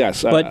video.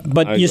 Yes, But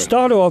I you agree.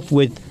 start off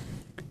with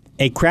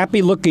a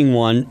crappy looking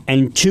one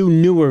and 2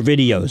 newer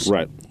videos.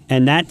 Right.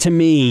 And that to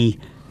me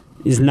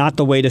is not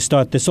the way to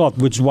start this off,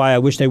 which is why I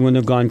wish they wouldn't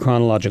have gone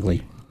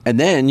chronologically. And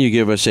then you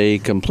give us a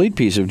complete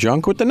piece of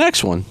junk with the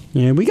next one.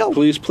 Here we go.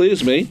 Please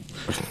Please Me.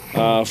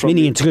 From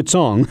Meaning it's a good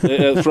song.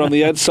 from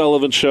the Ed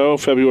Sullivan Show,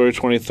 February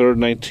 23rd,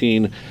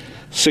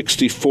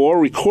 1964.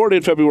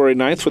 Recorded February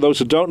 9th. For those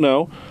who don't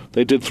know,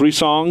 they did 3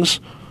 songs,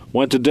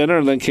 went to dinner,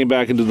 and then came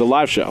back and did the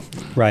live show.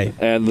 Right.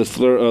 And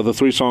the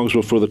 3 songs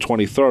were for the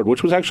 23rd,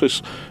 which was actually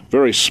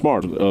very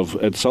smart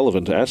of Ed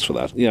Sullivan to ask for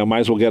that. Might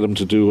as well get him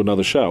to do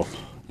another show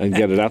and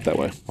get it out that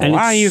way. And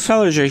While it's- you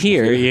fellas are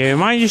here, you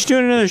mind just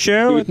doing another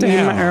show? What the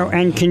hell?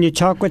 And can you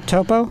talk with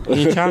Topo?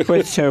 You talk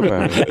with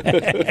Topo.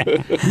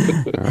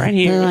 Right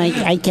here.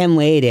 I can't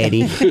wait,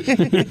 Eddie.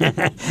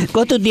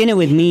 Go to dinner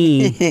with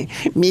me.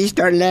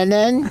 Mr.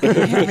 Lennon,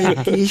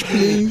 please,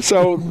 please.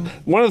 So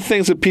one of the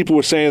things that people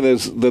were saying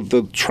is that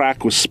the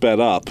track was sped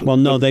up. Well,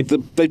 no, they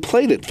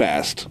played it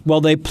fast.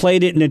 well they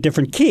played it in a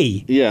different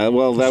key. Yeah,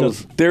 well, that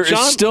was There is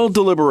John- still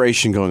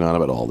deliberation going on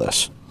about all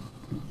this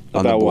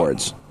on the About what?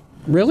 boards.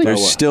 Really?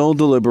 There's still 'Cause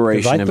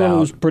deliberation I thought about. it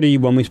was pretty.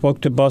 When we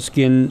spoke to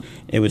Buskin,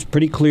 it was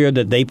pretty clear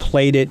that they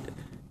played it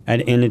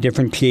in a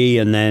different key,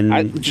 and then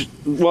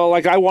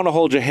like I Want to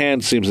Hold Your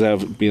Hand seems to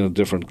have been a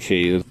different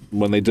key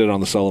when they did it on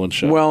the Sullivan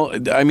Show. Well,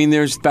 I mean,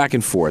 there's back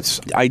and forths.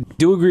 I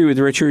do agree with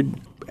Richard,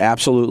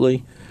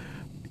 absolutely.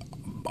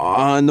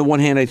 On the one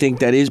hand, I think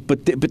that is,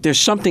 but there's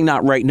something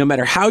not right. No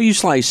matter how you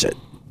slice it,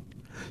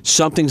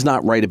 something's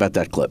not right about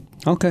that clip.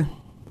 okay.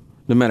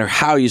 No matter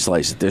how you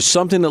slice it, there's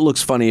something that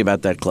looks funny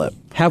about that clip.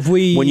 Have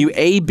we? When you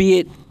A/B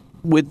it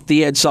with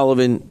the Ed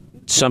Sullivan,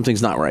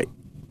 something's not right.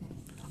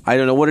 I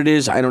don't know what it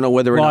is. I don't know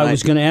whether or Well, not. I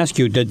was going to ask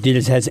you.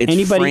 Has It's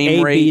anybody frame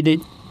A/B'd rate. it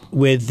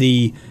with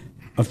the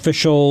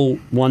official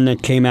one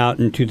that came out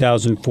in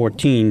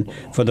 2014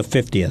 for the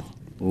 50th?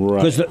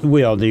 Right. Because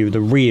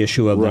the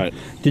reissue of Right.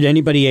 it. Did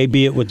anybody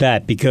A/B it with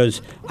that?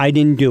 Because I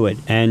didn't do it,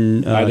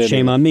 and I didn't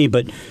shame either. on me,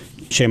 but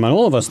shame on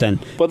all of us then.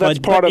 But that's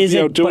part of is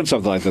doing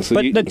something like this.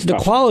 But It's the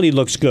tough. quality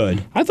looks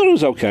good. I thought it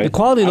was okay. The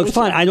quality I looks was-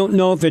 fine. I don't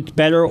know if it's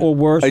better or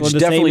worse It or the same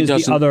definitely as the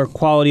doesn't- other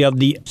quality of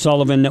the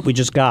Sullivan that we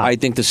just got. I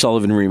think the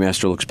Sullivan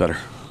remaster looks better.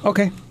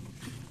 Okay.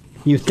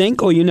 You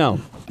think or you know?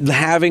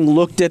 Having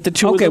looked at the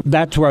two Okay, of them,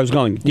 that's where I was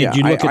going. Did yeah,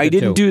 you look at I the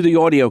didn't two? do the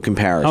audio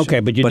comparison.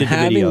 Okay, but you did the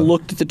having video.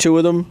 looked at the two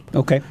of them,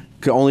 Okay.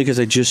 only because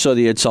I just saw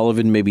the Ed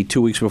Sullivan maybe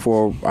 2 weeks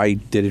before I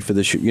did it for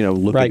the show,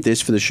 look Right. at this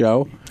for the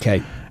show,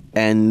 Okay.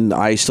 and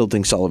I still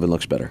think Sullivan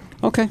looks better.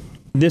 Okay.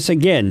 This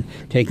again,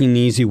 taking the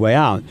easy way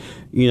out.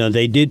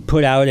 They did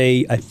put out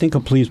I think a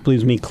Please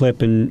Please Me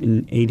clip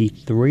in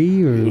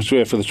 '83 It or was for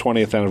the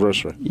 20th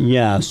anniversary.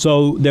 yeah.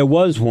 So there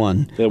was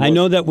one. There I was.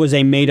 know that was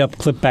a made up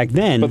clip back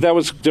then. But that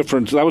was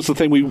different. That was the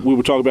thing we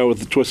were talking about with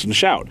the Twist and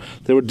Shout.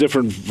 There were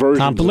different versions.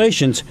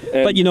 compilations.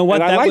 And- But you know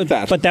what? and I like was,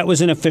 that. But that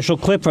was an official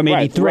clip from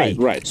Right, '83.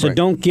 right. So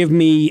don't give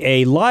me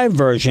a live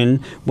version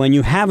when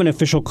you have an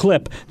official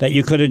clip that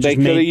you could have They just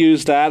could have made.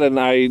 used that, and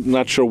I'm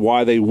not sure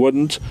why they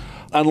wouldn't.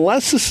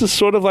 Unless this is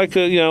sort of like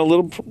a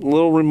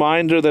little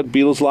reminder that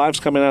Beatles Live's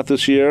coming out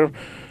this year.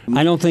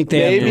 I don't think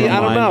they Maybe, have to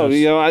I don't know.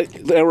 remind us.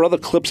 There were other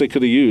clips they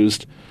could have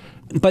used.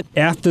 But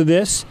after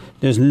this,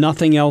 there's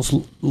nothing else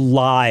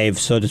live,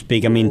 so to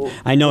speak. I mean,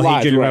 I know Live,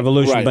 Hatred and right,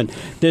 Revolution, right. but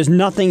there's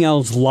nothing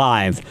else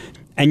live.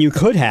 And you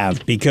could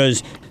have,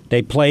 because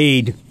they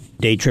played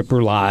Day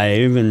Tripper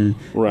live and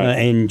Right.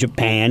 in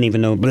Japan,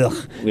 even though, blech.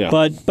 Yeah.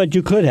 But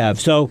you could have.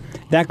 So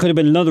that could have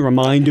been another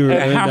reminder.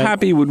 How that-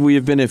 happy would we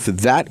have been if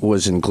that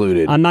was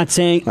included? I'm not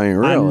saying. I mean,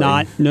 really? I'm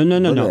not. No.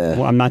 Yeah.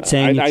 Well, I'm not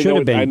saying it should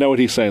have been. I know what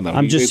he's saying, though.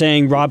 I'm just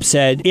saying, Rob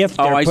said if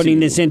Oh, they're I putting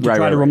see. this in to Right,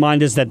 try right, to right.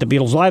 remind us that the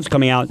Beatles Live's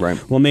coming out, Right.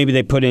 well, maybe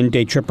they put in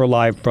Day Tripper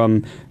Live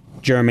from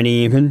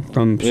Germany, even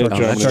from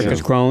Germany, Circus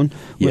yeah. Krone,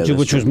 Yeah, which that's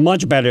was true.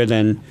 much better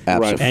than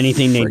Absolutely.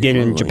 anything they did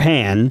in Freaking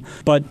Japan,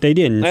 but they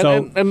didn't. And,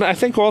 so and I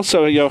think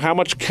also, how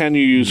much can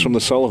you use from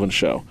the Sullivan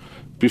Show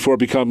before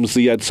it becomes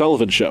the Ed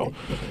Sullivan Show?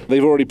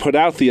 They've already put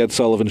out the Ed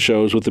Sullivan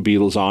shows with the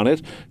Beatles on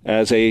it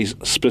as a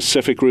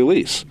specific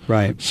release.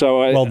 right.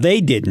 So, well,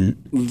 they didn't.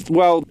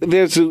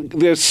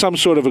 there's some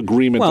sort of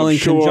agreement. Well, I'm in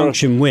sure,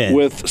 conjunction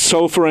with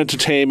Sofa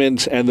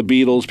Entertainment and the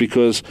Beatles,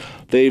 because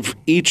they've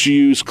each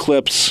used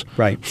clips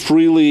Right.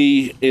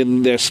 freely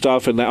in their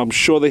stuff, and I'm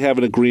sure they have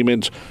an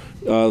agreement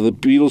The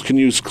Beatles can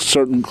use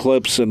certain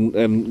clips,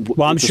 and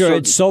Well, I'm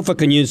sure Sofa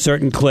can use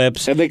certain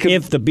clips, And they can-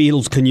 if the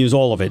Beatles can use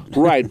all of it.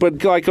 right.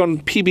 But like on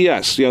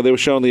PBS, they were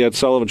showing the Ed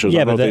Sullivan shows.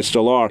 Yeah, I don't know but if they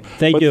still are.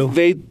 they but do.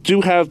 They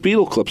do have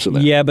Beatle clips in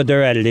there. Yeah, but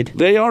they're edited.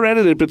 They are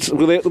edited, but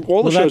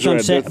all the shows are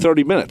edited. They're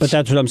 30 minutes. But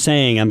that's what I'm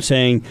saying. I'm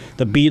saying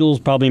the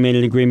Beatles probably made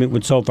an agreement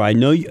with Sofa. I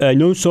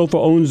know Sofa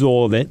owns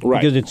all of it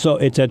Right. because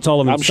it's Ed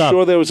Sullivan I'm stuff.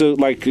 sure there was a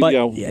But but the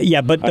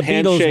a Beatles.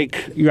 handshake.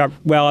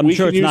 Well, I'm We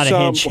sure can it's not use a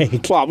some-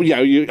 handshake. Well,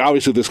 yeah,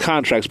 obviously there's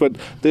contracts, but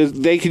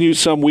they can use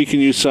some, we can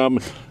use some.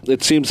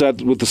 It seems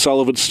that with the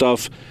Sullivan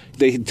stuff,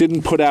 they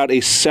didn't put out a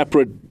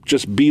separate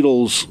just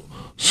Beatles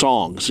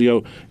songs. They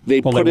Well,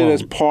 put they it won't.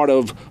 as part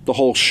of the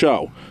whole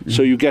show,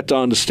 so you get to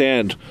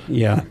understand.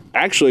 Yeah.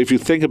 Actually, if you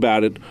think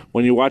about it,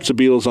 when you watch the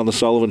Beatles on the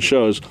Sullivan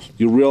shows,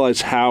 you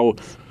realize how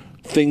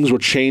things were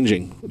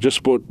changing.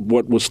 Just what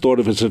was thought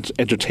of as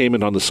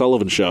entertainment on the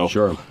Sullivan show.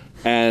 Sure.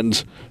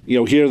 And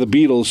here are the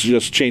Beatles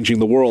just changing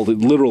the world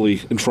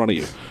literally in front of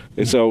you.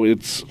 And so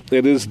it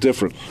is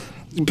different.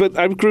 But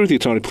I agree with you,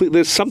 Tony.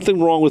 There's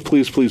something wrong with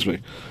Please Please Me.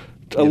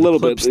 A little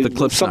clips- bit. the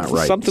clip's not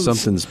right. Something's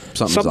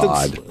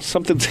odd.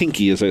 Something's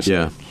hinky, as I say.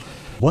 Yeah.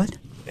 What?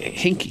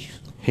 Hinky.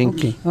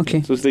 Okay.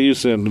 Okay. So they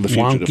use it in the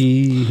future.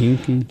 Wonky,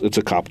 hinky. It's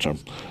a cop term.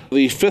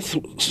 The fifth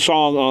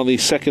song on the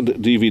second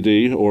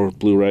DVD or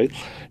Blu-ray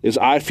is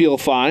 "I Feel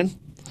Fine."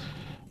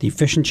 The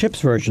fish and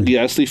chips version.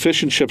 Yes, the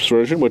fish and chips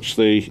version, which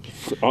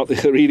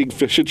they're eating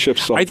fish and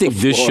chips. On I think the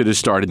this floor. should have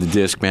started the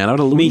disc, man. I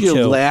would have Me you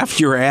too. laughed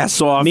your ass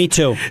off. Me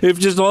too. If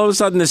just all of a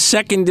sudden the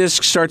second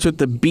disc starts with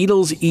the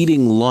Beatles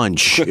eating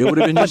lunch, it would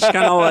have been just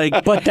kind of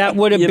like. But that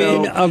would have you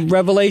been know, a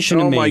revelation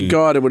to Oh me. my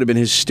God, it would have been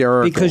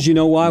hysterical. Because you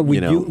know why? We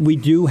You know.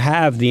 do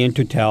have the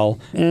Intertel,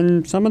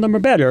 and some of them are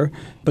better,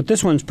 but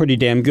this one's pretty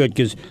damn good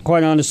because,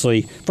 quite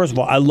honestly, first of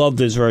all, I love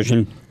this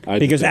version. I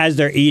do Because too. as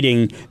they're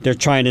eating, they're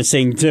trying to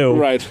sing too.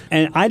 Right.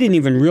 And I didn't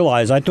even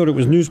realize. I thought it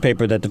was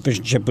newspaper that the fish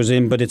and chip was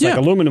in, but it's like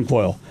Yeah. aluminum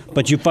foil.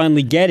 But you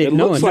finally get it. It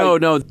No, looks no,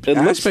 like- No, It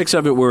looks- aspects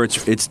of it where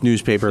it's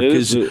newspaper It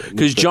is because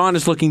newspaper. John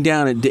is looking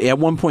down at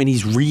one point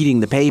he's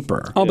reading the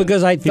paper. Oh,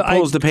 because I He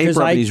pulls the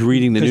paper up and he's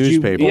reading the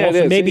newspaper. Yeah, it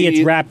is. Maybe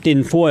it's wrapped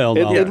in foil,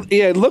 though.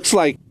 It looks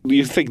like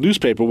you think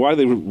newspaper. Why do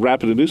they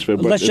wrap it in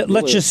newspaper? But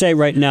Let's just say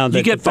right now that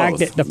You get the fact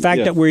both. that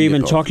Yeah, we're you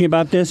even get both. talking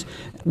about this,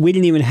 we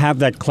didn't even have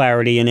that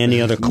clarity in any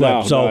other clip.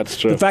 No, so that's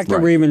true. the fact that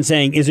Right. we're even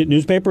saying, is it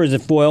newspaper, is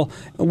it foil?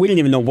 We didn't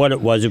even know what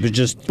it was. It was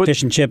just But-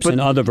 fish and chips but- and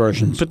other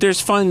versions. But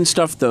there's fun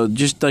stuff though,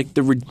 just like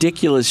the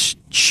ridiculous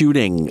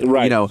shooting.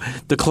 Right. You know,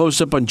 the close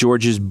up on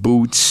George's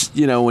boots.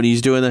 You know, when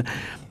he's doing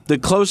the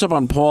close up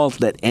on Paul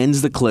that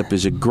ends the clip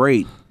is a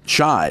great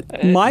shot.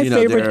 My You know,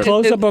 favorite they're-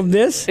 close-up of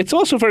this. It's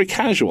also very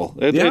casual.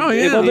 Yeah,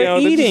 yeah. Well, they're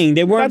eating.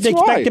 They weren't that's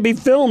expected why. to be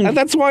filmed. And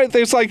that's why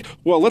there's like,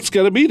 well, let's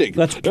get a meeting.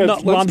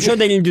 Well, I'm sure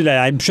they didn't do that.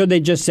 I'm sure they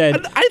just said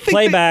I think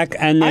playback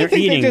and I they're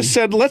think eating. they just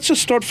said, let's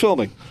just start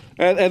filming.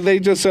 And they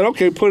just said,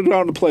 okay, put it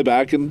on the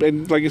playback.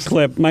 And like you said,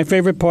 Clip. My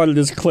favorite part of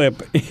this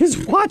clip is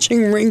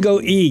watching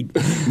Ringo eat.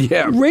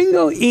 Yeah.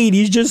 Ringo eat.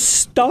 He's just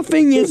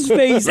stuffing his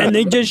face, and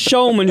they just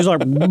show him, and he's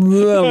like,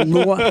 blah,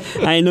 blah.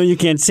 I know you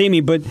can't see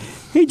me, but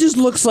he just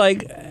looks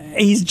like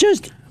he's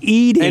just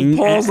eating. And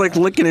Paul's like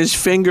licking his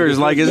fingers,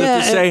 like as Yeah,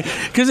 if to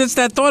say, because it's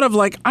that thought of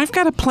like, I've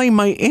got to play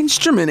my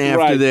instrument after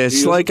Right.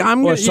 this. He Like I'm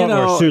Or gonna, so- you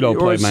know, or pseudo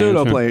play or my pseudo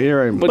instrument. play.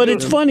 You're right. But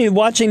it's funny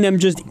watching them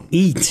just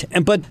eat.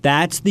 But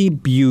that's the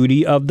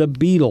beauty of the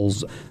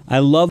Beatles. I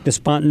love the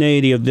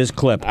spontaneity of this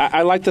clip.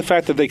 I like the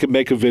fact that they could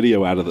make a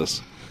video out of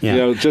this.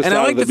 Yeah. Just and I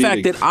out like of the fact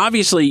meeting. that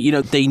obviously, you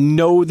know, they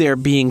know they're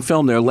being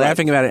filmed. They're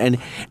laughing about it, and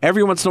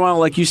every once in a while,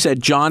 like you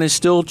said, John is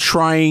still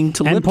trying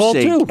to And lip Paul,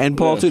 sync, too. and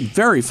Paul Yes. too.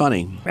 Very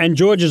funny. And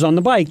George is on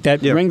the bike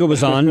that Ringo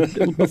was on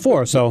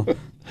before. So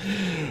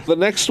The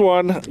next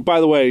one, by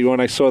the way, when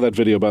I saw that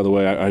video, by the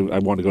way, I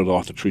wanted to go to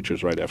Arthur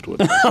Treacher's right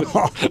afterwards.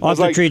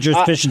 Arthur Treacher's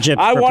Fish and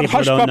Chips. I for want people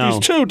Hush who don't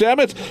Puppies know. too, damn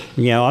it.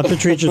 Yeah, Arthur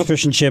Treacher's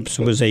Fish and Chips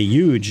was a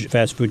huge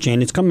fast food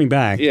chain. It's coming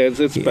back. Yeah,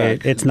 it's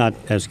back. It's not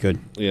as good.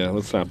 Yeah,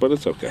 that's not, but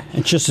it's okay.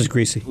 It's just as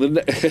greasy.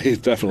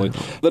 Definitely.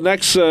 The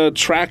next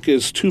track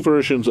is two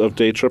versions of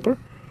Day Tripper,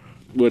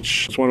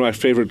 which is one of my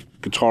favorite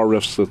guitar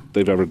riffs that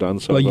they've ever done.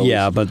 So Well, I've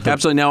yeah, always- but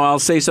Absolutely. Now I'll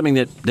say something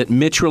that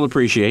Mitch will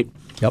appreciate.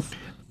 Yep.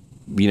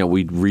 You know,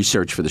 we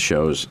research for the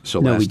shows.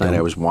 So No, we last night don't.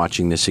 I was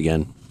watching this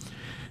again,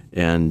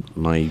 and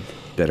my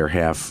better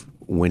half,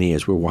 Winnie,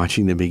 as we're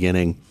watching the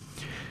beginning,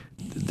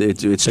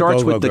 it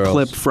starts Go-Go with the Girls.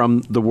 clip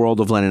from The World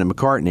of Lennon and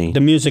McCartney. The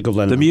music of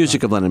Lennon. The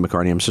music of Lennon and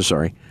McCartney. I'm so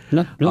sorry.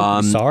 No,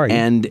 sorry.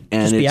 And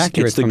Just be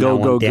accurate it's the from now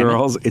Go-Go on, damn it.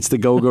 Girls. It's the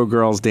Go-Go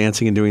Girls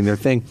dancing and doing their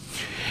thing.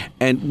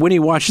 And when he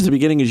watches the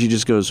beginning, she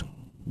just goes,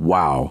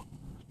 "Wow,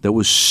 that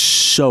was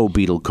so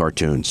Beatle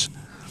cartoons."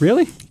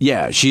 Really?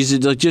 Yeah, she's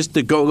like just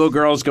the Go-Go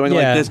Girls going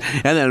Yeah. like this,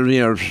 and then you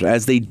know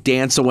as they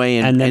dance away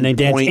And then they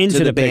dance point into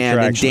to the band picture,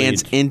 and actually.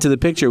 dance into the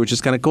picture, which is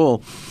kind of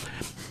cool.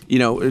 You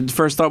know, the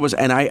first thought was,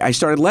 and I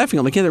started laughing.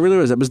 I'm like, yeah, that really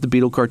was. That was the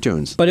Beatle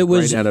cartoons. But it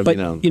was, right out of, but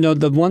you know.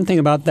 the one thing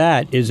about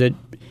that is that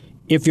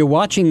if you're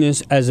watching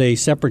this as a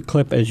separate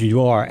clip as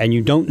you are, and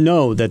you don't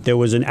know that there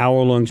was an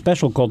hour-long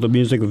special called The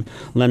Music of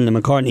Lennon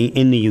and McCartney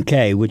in the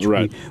UK, which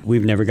Right.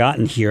 we've never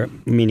gotten here,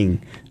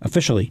 meaning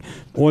officially,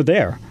 or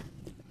there,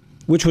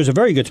 which was a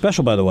very good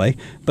special, by the way,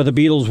 but the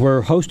Beatles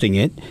were hosting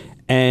it,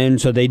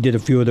 and so they did a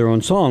few of their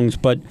own songs,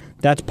 but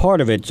that's part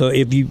of it. So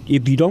if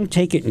you don't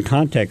take it in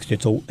context,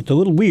 it's a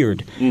little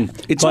weird.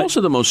 It's But- also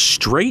the most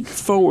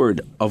straightforward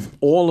of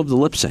all of the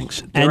lip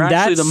syncs. They're And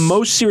actually that's the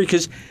most serious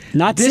because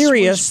Not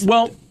serious.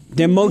 well,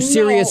 They're most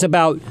serious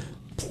about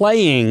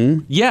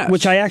playing, Yes.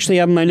 which I actually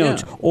have in my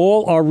notes. Yeah.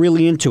 All are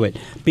really into it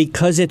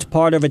because it's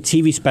part of a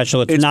TV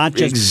special. It's not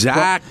just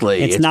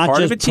exactly. It's not part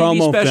just of a TV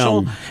promo special,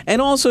 film.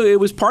 and also it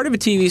was part of a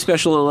TV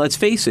special. That, let's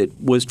face it,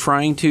 was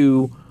trying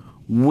to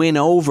win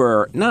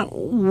over, not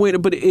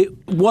win, but it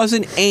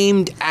wasn't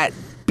aimed at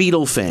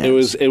Beatle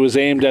fans. It was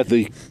aimed at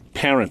the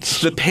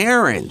parents. the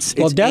parents.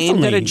 Well, It's aimed at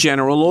definitely. a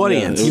general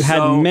audience. Yeah, it You had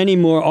So- many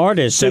more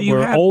artists so that you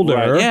were had- older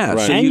Right, yeah,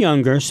 so and you-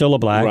 younger. Cilla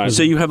Black, Right. was-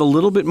 So you have a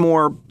little bit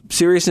more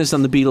seriousness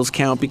on the Beatles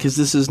count because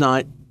this is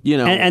not,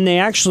 and they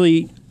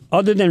actually,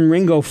 other than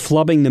Ringo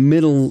flubbing the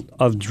middle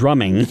of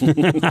drumming,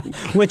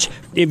 which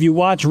if you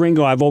watch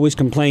Ringo, I've always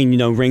complained,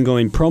 Ringo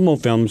in promo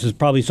films is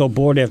probably so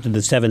bored after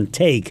the seventh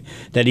take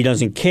that he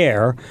doesn't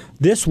care.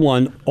 This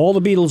one, all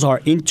the Beatles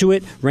are into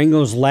it.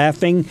 Ringo's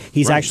laughing.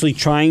 He's actually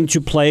trying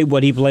to play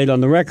what he played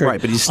on the record.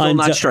 right, but he's still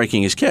not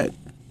striking his kid.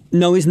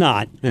 No, he's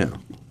not. Yeah.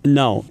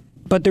 No.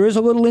 But there is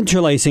a little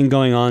interlacing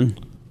going on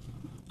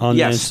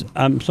Yes. this.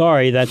 I'm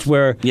sorry, that's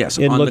where Yes,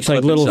 it on the looks like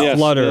clip little itself. Yes,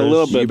 flutters. a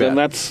little You bit, bet. and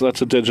that's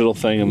a digital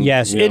thing. And,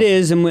 Yes, it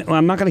is, and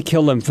I'm not going to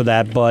kill them for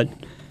that, but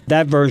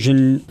that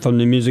version from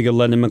The Music of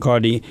Lennon and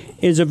McCartney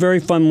is a very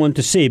fun one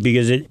to see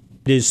because it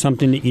is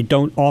something that you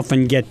don't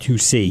often get to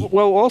see.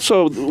 Well,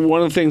 also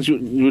one of the things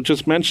you were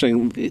just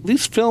mentioning,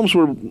 these films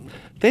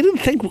they didn't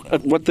think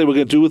what they were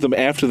going to do with them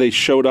after they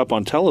showed up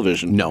on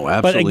television. No,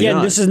 But absolutely again,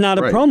 not. this is not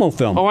a Right. promo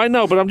film. Oh, I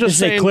know, but I'm just This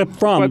is a saying. clip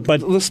from, but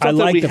the stuff I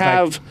like that we the fact-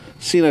 have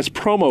seen as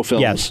promo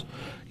films. Yes.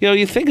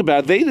 You think about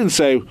it, they didn't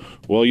say,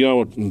 well,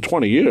 in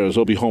 20 years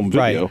it'll be home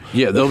video. Right.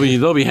 Yeah,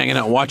 they'll be hanging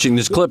out watching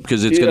this clip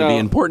because it's going to be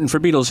important for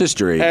Beatles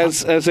history.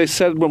 As they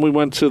said when we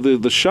went to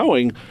the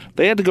showing,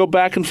 they had to go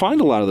back and find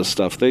a lot of this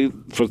stuff. They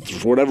for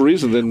whatever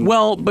reason didn't.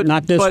 Well, but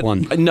Not this but-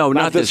 one. No, Not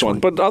not this one,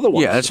 but other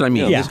ones. Yeah, that's what I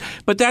mean. Yeah.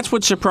 But that's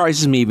what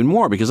surprises me even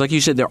more because, like you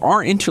said, there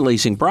are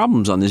interlacing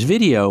problems on this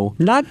video.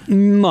 Not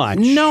much.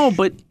 No,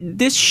 but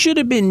this should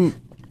have been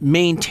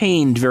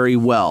maintained very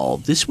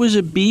well. This was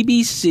a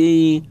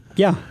BBC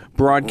Yeah.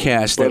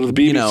 broadcast but that the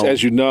BBC,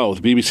 as you know,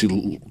 the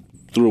BBC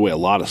threw away a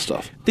lot of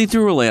stuff. they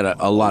threw away a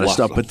lot of Lots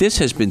stuff, of but this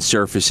has been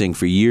surfacing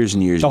for years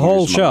and years. The and whole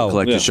years among show. the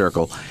Collector Yeah.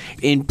 Circle,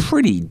 in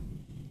pretty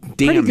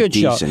damn Pretty good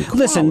show. decent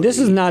Listen, this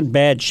is quality. not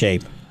bad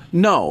shape,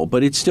 No,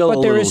 but it's still.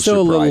 but there is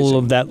still a little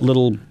of that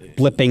little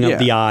blipping Yeah. of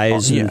the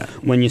eyes and Yeah.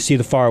 when you see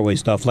the faraway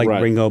stuff like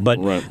Right. Ringo.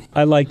 But Right.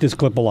 I like this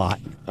clip a lot.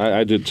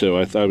 I did too.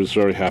 I was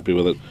very happy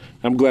with it.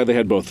 I'm glad they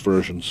had both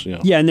versions.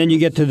 Yeah, and then you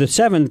get to the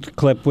seventh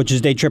clip, which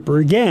is Day Tripper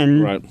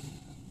again. Right.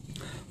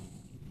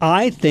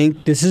 I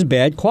think this is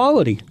bad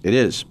quality. It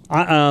is.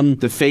 The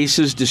The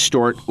faces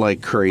distort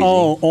like crazy.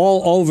 all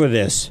over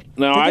this.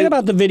 Now, Forget I-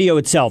 about the video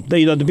itself.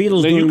 The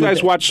Beatles. Now, doing you the-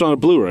 guys watched it on a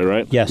Blu-ray,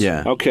 right? Yes.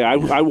 Yeah. Okay,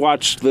 I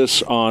watched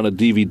this on a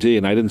DVD,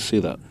 and I didn't see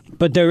that.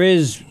 But there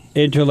is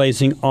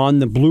interlacing on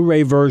the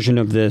Blu-ray version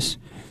of this.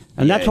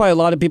 And that's why a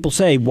lot of people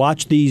say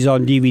watch these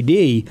on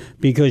DVD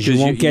because you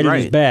won't get it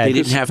as bad. They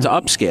didn't have to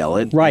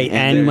upscale it. Right,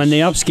 and when they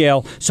there's-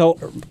 upscale, so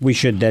we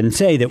should then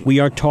say that we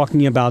are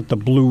talking about the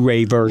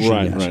Blu-ray version.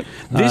 Right, right.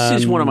 This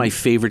is one of my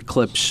favorite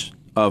clips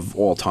of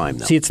all time,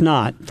 though. See, it's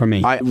not for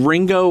me.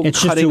 Ringo It's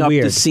just cutting too up the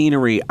weird.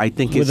 scenery, I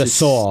think, With is a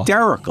saw.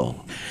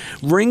 hysterical.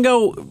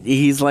 Ringo,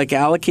 he's like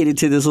allocated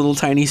to this little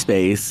tiny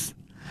space.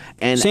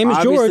 And Same as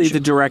obviously George. the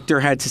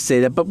director had to say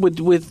that. But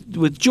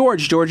with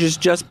George is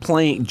just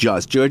playing.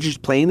 George is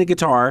playing the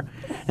guitar,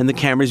 and the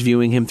camera's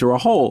viewing him through a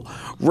hole.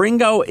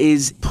 Ringo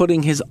is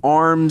putting his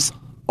arms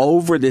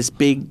over this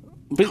big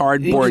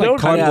cardboard.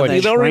 cardboard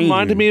You know, train.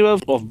 reminded me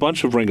of a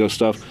bunch of Ringo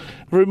stuff.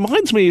 It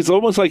reminds me, it's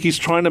almost like he's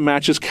trying to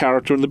match his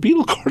character in the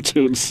Beatle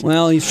cartoons.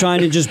 Well, he's trying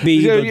to just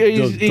be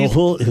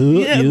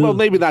Well,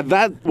 maybe not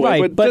that way,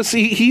 Right, but but just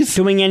he's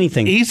doing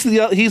anything. He's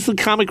the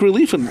comic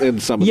relief in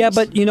some of Yeah, this.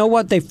 but you know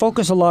what? They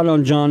focus a lot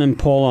on John and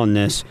Paul on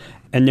this,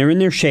 and they're in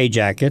their shade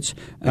jackets.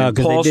 And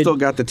 'cause Paul they did, still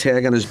got the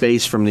tag on his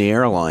base from the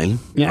airline.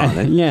 yeah, on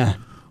it. yeah.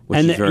 Which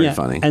and is very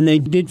funny. And they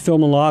did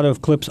film a lot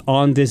of clips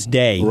on this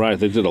day. right,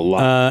 they did a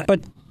lot.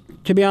 But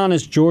to be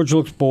honest, George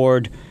looks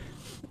bored.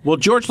 Well,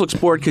 George looks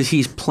bored because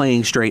he's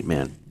playing straight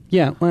man.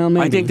 Yeah, well,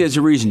 maybe. I think there's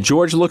a reason.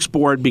 George looks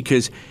bored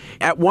because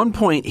at one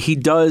point he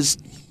does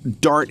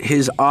dart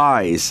his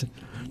eyes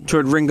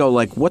toward Ringo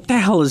like, what the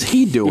hell is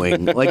he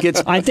doing? Like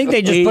it's. I think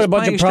they just he's put a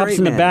bunch playing of props straight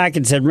in the man. back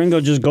and said, Ringo,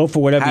 just go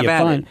for whatever Have you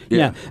at find. it.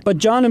 Yeah. But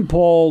John and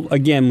Paul,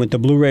 again, with the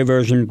Blu-ray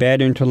version,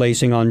 bad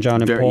interlacing on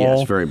John and Paul.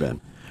 Yes, very bad.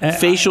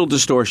 Facial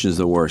distortion is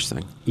the worst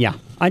thing. Yeah,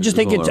 I just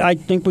think There's a lot. I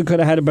think we could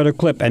have had a better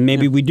clip, and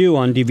maybe we do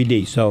on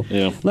DVD. So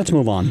Yeah. let's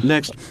move on.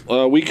 Next,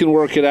 We can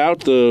work it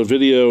out. The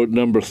video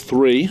number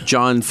 3.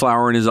 John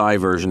Flower in his eye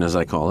version, as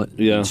I call it.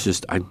 Yeah. It's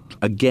just,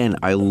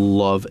 I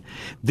love.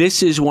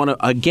 This is one of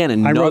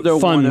another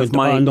fun one with of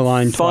my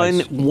underlined fun.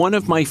 twice. One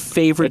of my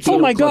favorite. It's Oh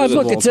my clips God! of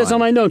Look, all it says time. on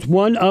my notes,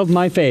 one of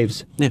my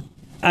faves. Yeah.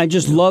 I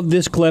just love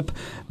this clip.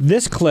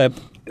 This clip,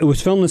 it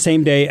was filmed the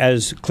same day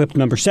as clip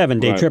number 7,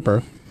 Day Right.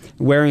 Tripper,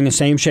 wearing the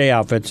same Shea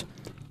outfits.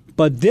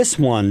 But this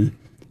one,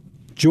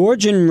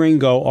 George and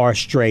Ringo are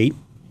straight,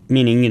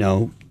 meaning,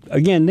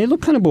 again, they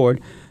look kind of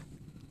bored.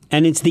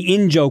 And it's the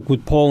in-joke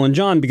with Paul and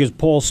John because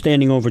Paul's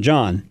standing over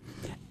John.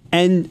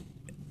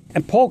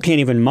 And Paul can't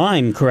even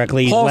mime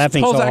correctly. He's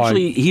laughing Paul's so hard.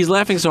 actually, he's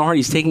laughing so hard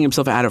he's taking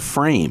himself out of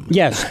frame.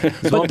 Yes.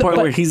 There's one point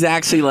where he's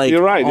actually like,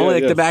 You're right,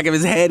 only yeah. the back of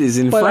his head is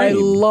in But I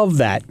frame. love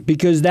that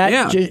because that,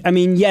 Yeah.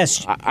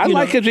 yes. I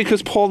like it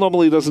because Paul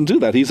normally doesn't do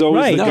that. He's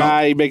always Right. the No.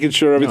 guy making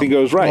sure everything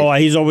goes right. Oh,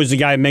 he's always the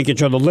guy making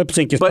sure the lip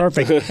sync is But-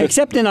 perfect.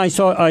 Except in I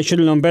should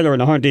have known better in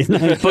A Hard Day's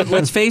Night. But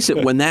let's face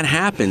it, when that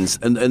happens,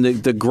 and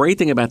the great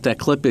thing about that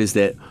clip is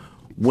that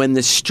when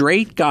the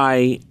straight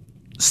guy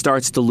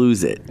starts to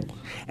lose it,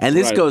 and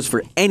this Right. goes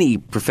for any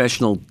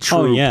professional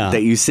troupe yeah.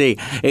 that you see.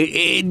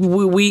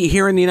 We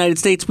here in the United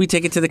States, we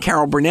take it to the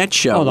Carol Burnett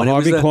show. Oh, the when it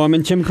was Harvey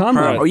Korman, Tim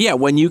Conroy. Oh, yeah,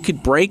 when you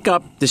could break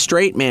up the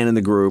straight man in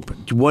the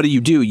group, what do?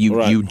 You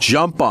Right. you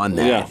jump on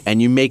that Yeah.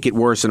 and you make it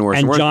worse and worse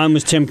and And worse. John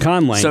was Tim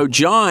Conway. So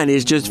John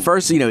is just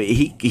first,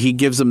 he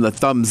gives him the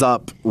thumbs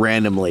up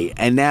randomly,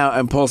 and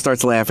Paul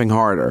starts laughing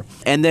harder,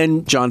 and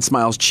then John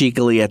smiles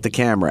cheekily at the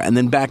camera, and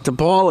then back to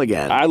Paul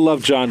again. I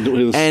love John with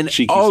his And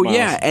cheeky oh smiles.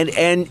 yeah,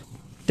 and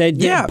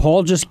Yeah.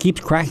 Paul just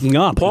keeps cracking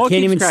up. Paul he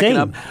can't keeps even cracking sing.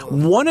 up.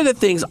 One of the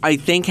things I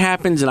think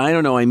happens, and I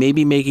don't know, I may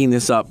be making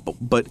this up,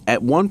 but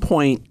at one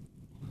point,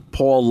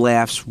 Paul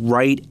laughs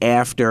right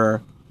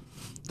after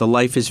the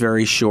life is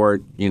very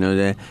short,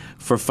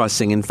 for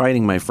fussing and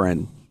fighting, my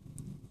friend.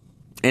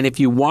 And if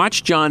you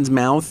watch John's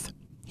mouth,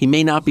 he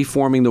may not be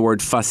forming the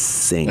word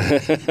fussing.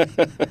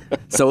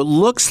 So it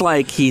looks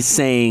like he's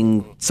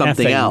saying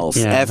something Effing, else,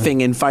 yeah.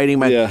 effing and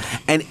fighting. Yeah.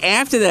 And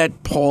after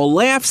that, Paul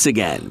laughs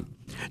again.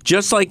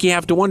 Just like you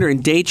have to wonder, in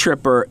Day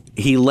Tripper,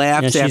 he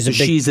laughs Yeah, after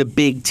she's a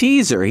big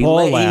teaser. He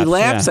Paul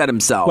laughs yeah. at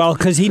himself. Well,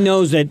 because he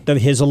knows that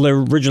his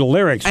original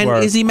lyrics and were.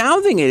 is he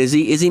mouthing it? Is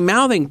he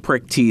mouthing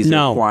prick teaser?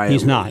 No, quietly?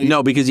 he's not.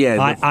 No, because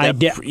I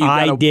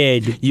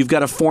did. You've got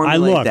to I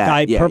formulate looked. that.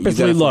 I Yeah, you've purposely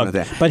gotta formulate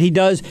looked. that. But he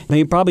does.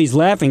 He probably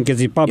laughing because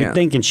he's probably Yeah.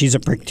 thinking she's a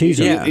prick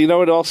teaser. Yeah. You know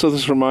what also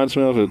this reminds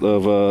me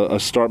of a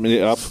Start Me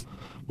Up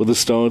with the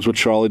Stones where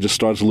Charlie just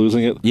starts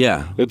losing it.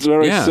 Yeah. It's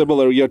very Yeah.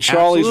 similar.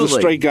 Charlie's the Absolutely.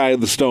 straight guy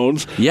in the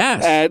Stones.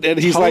 Yes. And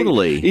he's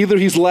Totally. like, either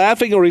he's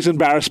laughing or he's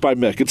embarrassed by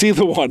Mick. It's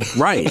either one.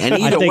 Right, and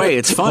either think way,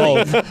 it's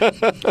funny.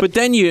 But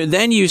then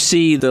you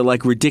see the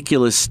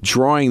ridiculous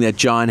drawing that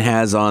John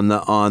has on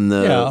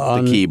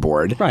the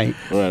keyboard, Right.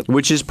 Right.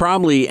 Which is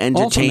probably making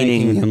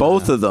entertaining him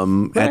both laugh. of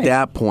them at Right.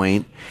 that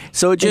point.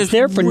 So it just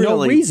there for no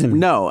really- reason.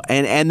 No,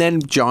 and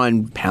then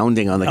John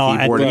pounding on the Oh,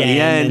 at keyboard the at the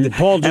end, end, and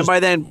Paul just- by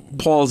then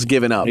Paul's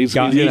given up. He's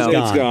gone. he's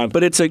Gone. gone.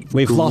 But it's a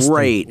We've lost him.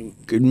 great,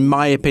 in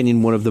my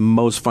opinion, one of the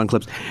most fun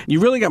clips. You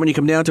really got, when you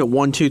come down to it,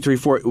 1, 2, 3,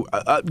 4,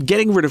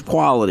 getting rid of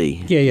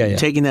quality. Yeah.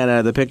 Taking that out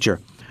of the picture.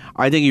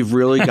 I think you've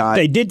really got.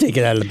 They did take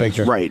it out of the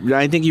picture. Right.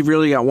 I think you've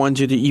really got 1,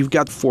 2, 3. You've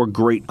got 4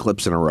 great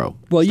clips in a row.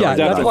 Well, yeah, that's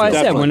Definitely, why I said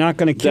definitely. we're not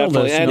going to kill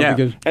Definitely. this. And,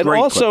 because and Great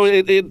also,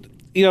 clips.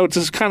 it's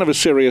just kind of a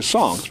serious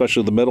song,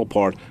 especially the middle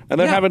part, and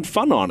they're Yeah. having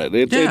fun on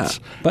it. Yeah.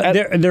 But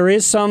there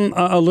is some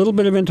a little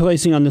bit of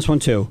interlacing on this one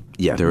too.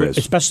 Yeah, there is.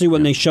 Especially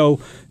when they show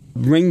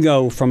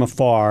Ringo from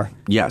afar.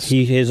 Yes.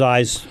 his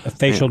eyes,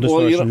 facial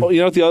Well, distortion. you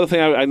know what the other thing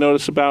I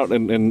noticed about,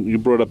 and you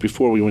brought up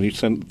before when you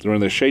sent they're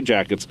in their Shea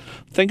jackets.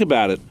 Think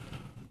about it.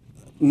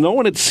 No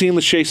one had seen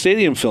the Shea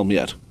Stadium film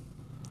yet,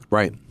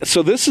 Right.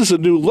 so this is a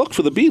new look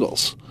for the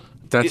Beatles.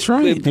 That's It-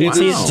 right. it- I didn't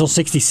see it Wow. until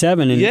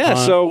 '67. Yeah,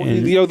 so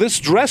this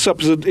dress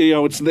up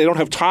is they don't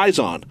have ties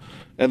on,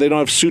 and they don't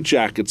have suit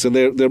jackets, and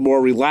they're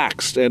more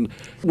relaxed. And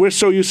we're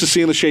so used to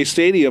seeing the Shea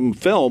Stadium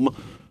film.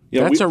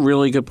 That's a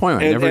really good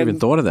point. I never even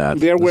thought of that.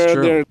 They're That's wearing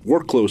true. their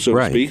work clothes, so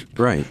Right, to speak.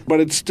 right. But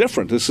it's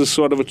different. This is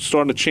sort of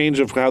starting to change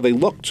of how they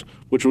looked,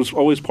 which was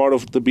always part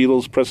of the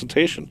Beatles'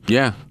 presentation.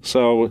 Yeah.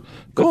 So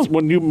Cool.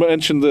 when you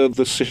mentioned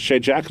the Shea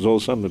jackets, all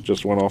of a sudden it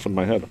just went off in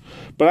my head.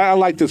 But I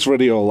like this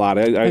video a lot.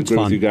 I It's agree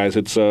fun. with you guys.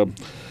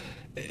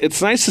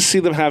 It's nice to see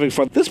them having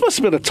fun. This must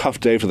have been a tough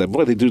day for them.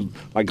 What, they do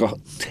like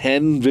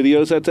 10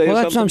 videos that day Well,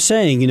 or that's what I'm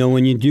something? saying.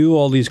 When you do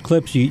all these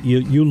clips,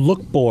 you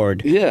look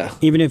bored. Yeah.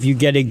 Even if you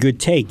get a good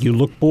take, you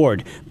look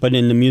bored. But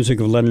in the music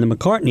of Lennon and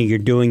McCartney, you're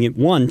doing it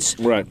once,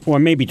 Right. or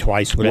maybe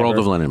twice, whatever. World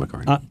of Lennon and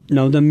McCartney.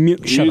 No,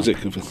 shut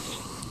Music. up.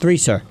 3,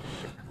 sir.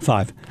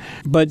 5.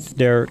 But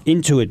they're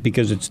into it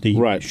because it's the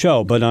Right.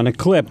 show. But on a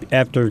clip,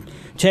 after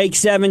take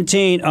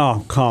 17,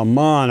 oh, come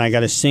on, I got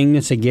to sing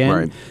this again.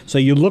 Right. So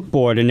you look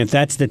bored, and if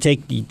that's the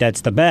take,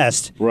 that's the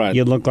best. Right.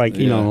 You look like,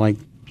 Yeah. like,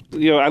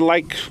 I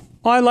like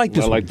oh, I like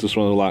this I one. like this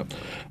one a lot.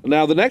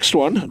 Now, the next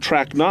one,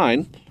 track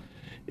 9,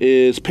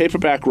 is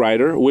Paperback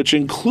Writer, which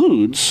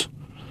includes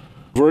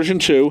version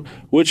 2,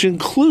 which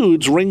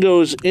includes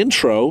Ringo's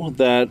intro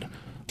that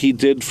he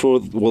did for,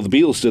 well, the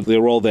Beatles did, they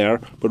were all there,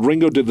 but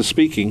Ringo did the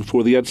speaking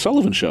for the Ed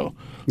Sullivan Show.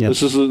 Yep.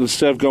 This is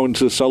instead of going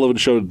to the Sullivan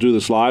Show to do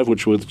this live,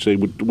 which they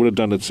would have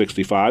done at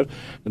 65,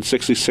 and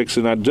 66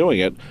 they're not doing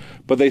it,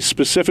 but they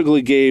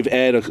specifically gave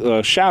Ed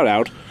a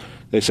shout-out.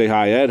 They say,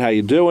 "Hi, Ed, how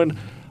you doing?"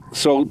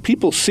 So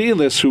people seeing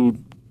this who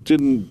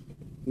didn't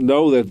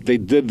know that they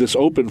did this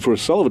open for a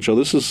Sullivan Show,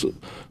 this is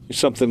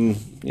something,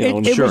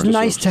 It was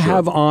nice to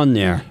have on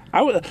there.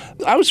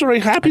 I was very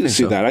happy to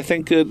see that. I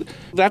think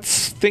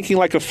that's thinking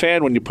like a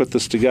fan when you put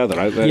this together.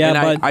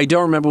 I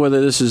don't remember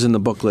whether this is in the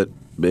booklet.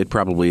 It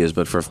probably is,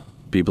 but for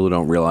people who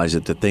don't realize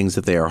it, the things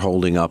that they are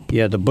holding up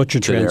the butcher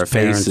to their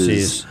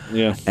faces,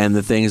 yeah, and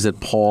the things that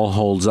Paul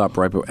holds up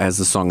right as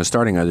the song is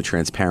starting are the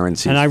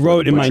transparencies. And I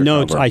wrote in my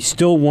notes, cover. I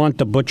still want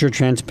the butcher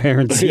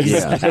transparencies.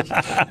 Yeah.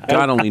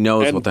 God only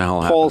knows what the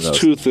hell happened Paul's to those.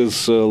 tooth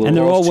is a little... And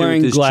they're all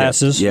wearing Tooth is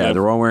glasses. chipped. Yeah,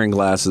 they're all wearing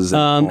glasses.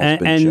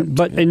 And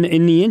But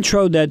in the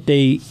intro that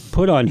they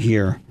put on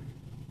here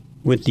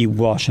with the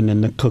washing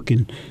and the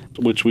cooking,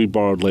 which we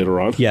borrowed later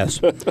on.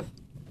 yes,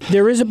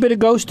 there is a bit of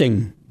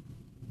ghosting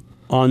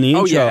on the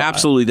intro. Oh yeah,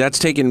 absolutely. That's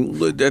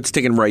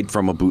taken right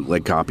from a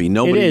bootleg copy.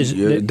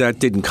 Nobody that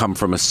didn't come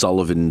from a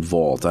Sullivan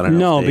vault. I don't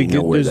know if they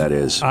know where that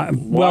is.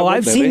 Well,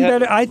 I've seen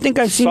better. I think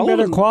I've seen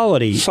better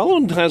quality.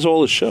 Sullivan has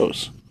all his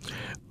shows.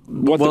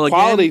 What the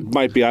quality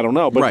might be, I don't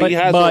know, but he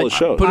has all the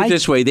shows. Put it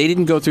this way, they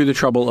didn't go through the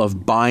trouble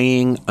of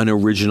buying an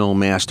original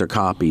master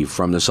copy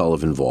from the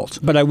Sullivan Vault.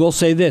 But I will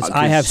say this,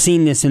 I have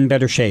seen this in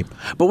better shape.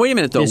 But wait a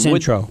minute, though. This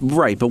intro.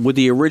 Right, but would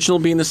the original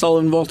be in the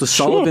Sullivan Vault?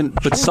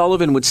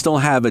 Sullivan would still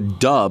have a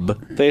dub.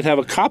 They'd have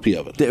a copy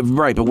of it.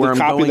 Right, but where I'm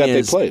going is... The copy that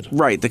they played.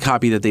 Right, the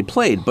copy that they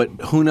played. But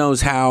who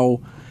knows how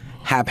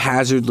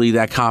haphazardly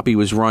that copy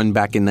was run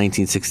back in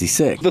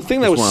 1966. The thing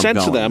that was sent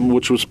to them,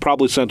 which was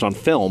probably sent on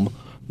film,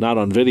 not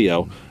on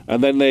video,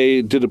 and then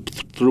they did it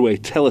through a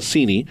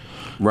telecine,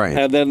 right?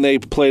 And then they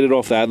played it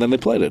off that, and then they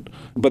played it.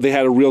 But they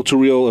had a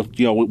reel-to-reel,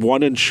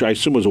 1-inch. I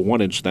assume it was a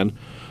 1-inch then,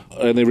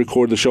 and they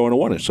recorded the show on a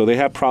 1-inch. So they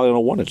have probably on a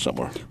 1-inch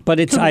somewhere. But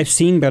I've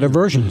seen better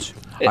versions.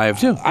 I have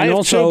too. I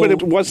have too, but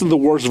it wasn't the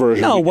worst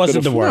version. No, it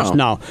wasn't the worst.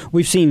 No,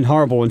 we've seen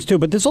horrible ones too.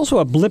 But there's also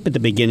a blip at the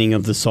beginning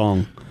of the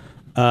song,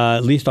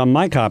 at least on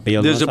my copy.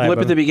 There's a blip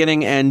at the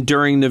beginning, and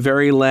during the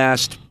very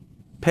last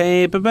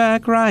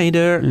Paperback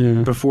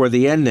Writer, before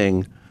the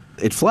ending,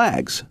 it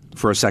flags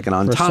for a second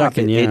on top.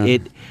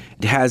 It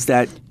has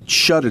that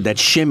shudder, that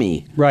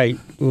shimmy. Right.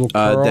 Little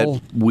curl.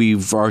 That we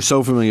are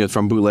so familiar with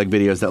from bootleg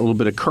videos, that little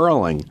bit of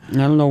curling. I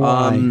don't know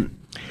why.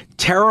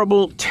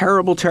 Terrible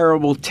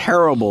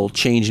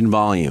change in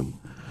volume.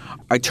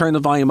 I turned the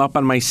volume up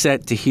on my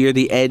set to hear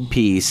the Ed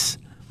piece,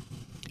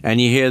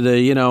 and you hear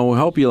the,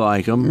 hope you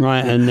like them.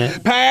 Right,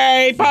 and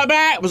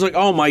Paperback! It was like,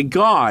 oh my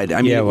God.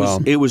 I mean,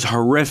 it was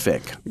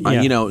horrific.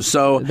 Yeah.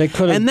 So,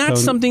 and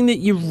that's something that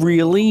you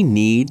really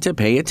need to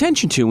pay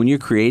attention to when you're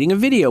creating a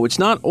video. It's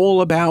not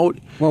all about...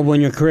 Well,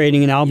 when you're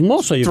creating an album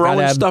also, you've got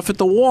to have stuff at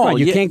the wall. Right,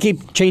 you can't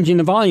keep changing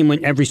the volume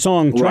when every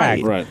song track.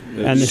 Right.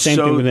 And the same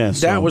thing with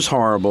this. That was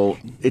horrible.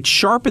 It's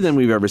sharper than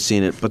we've ever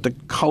seen it, but the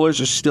colors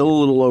are still a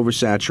little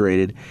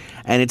oversaturated,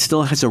 and it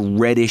still has a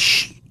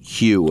reddish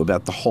hue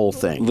about the whole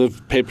thing. The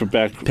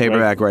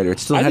Paperback Writer. It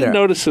still I had didn't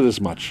notice it as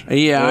much.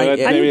 Yeah, I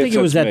didn't think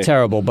it was that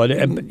terrible, but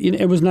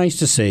it was nice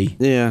to see.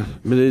 Yeah,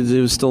 but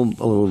it was still a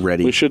little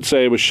ready. We should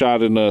say it was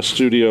shot in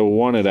Studio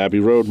 1 at Abbey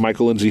Road.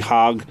 Michael Lindsay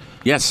Hogg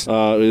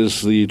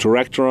is the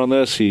director on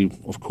this. He,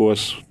 of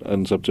course,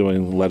 ends up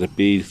doing Let It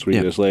Be 3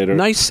 years later.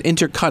 Nice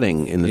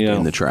intercutting in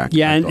the track.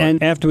 Yeah,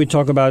 and after we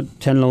talk about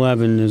 10 and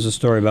 11, there's a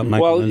story about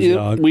Michael Lindsay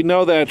Hogg. We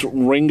know that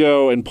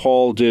Ringo and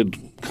Paul did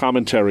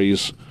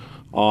commentaries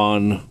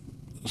on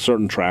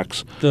certain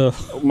tracks.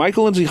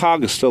 Michael Lindsay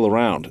Hogg is still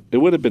around. It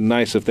would have been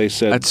nice if they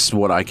said, "That's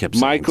what I kept saying."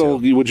 Michael,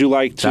 would you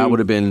like to? That would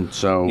have been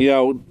so.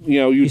 You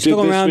He's did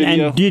still this around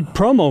video and did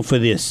promo for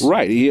this,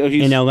 right?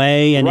 In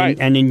L.A.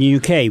 and in the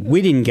UK.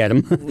 We didn't get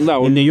him.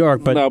 No, in New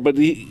York, but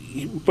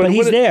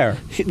he's there.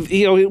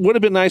 It would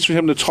have been nice for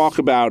him to talk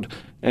about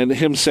and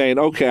him saying,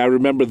 "Okay, I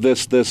remember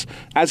this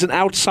as an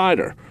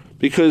outsider,"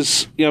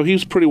 because he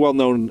was pretty well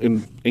known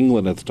in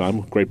England at the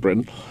time, Great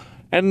Britain.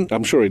 And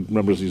I'm sure he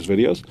remembers these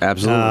videos.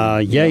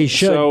 Absolutely. Yeah, he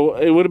should. So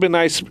it would have been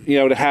nice,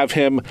 to have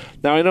him.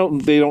 Now, I know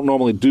they don't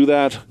normally do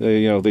that.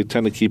 They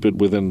tend to keep it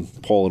within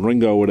Paul and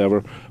Ringo or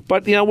whatever.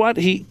 But you know what?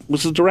 He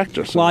was the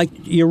director. So. Well,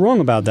 you're wrong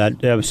about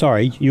that.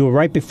 Sorry. You were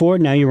right before.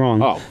 Now you're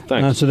wrong. Oh,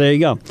 thanks. So there you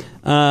go.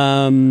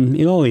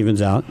 It all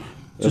evens out.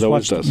 Just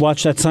watch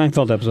that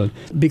Seinfeld episode.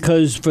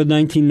 Because for the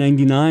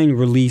 1999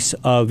 release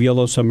of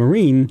Yellow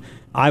Submarine,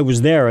 I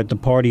was there at the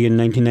party in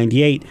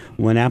 1998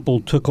 when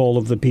Apple took all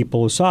of the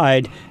people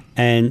aside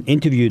and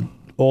interviewed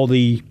all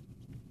the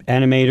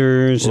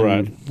animators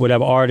and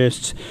whatever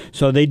artists.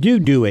 So they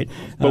do it.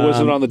 But was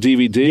it on the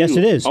DVD? Yes,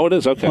 it is. Oh, it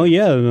is? Okay. Oh,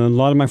 yeah. A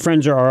lot of my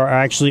friends are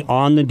actually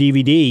on the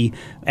DVD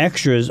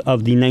extras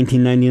of the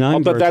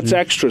 1999 but version. that's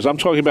extras. I'm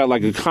talking about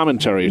like a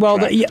commentary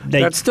track.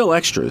 That's still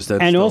extras.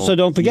 Also,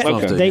 don't forget,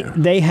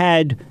 they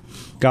had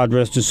God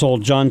rest his soul,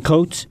 John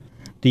Coates,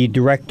 the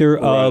director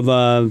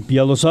of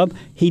Yellow Sub,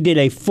 he did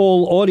a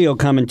full audio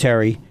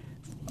commentary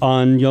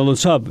on Yellow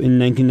Sub in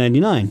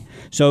 1999.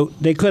 So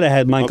they could have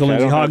had Michael Okay, I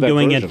Lindsay don't have Hogg that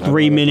doing a version. I don't have that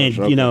 3-minute,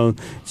 version.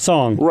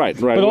 song. Right.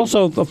 But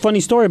also a funny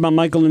story about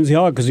Michael Lindsay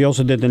Hogg, because he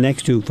also did the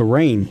next two for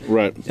Rain.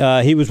 Right.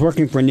 He was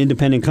working for an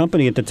independent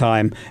company at the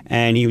time,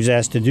 and he was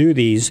asked to do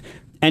these,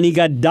 and he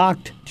got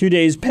docked 2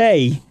 days'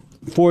 pay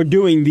for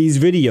doing these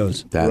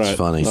videos. That's Right.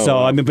 funny. Oh, So,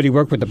 wow. but he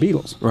worked with the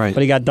Beatles. Right.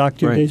 But he got docked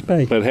 2 Right. days'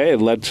 pay. But hey,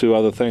 it led to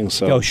other things.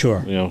 So, Oh,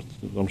 sure.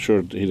 I'm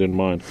sure he didn't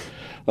mind.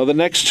 The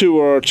next two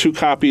are 2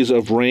 copies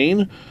of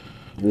Rain.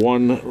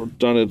 One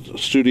done at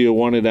Studio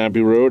One at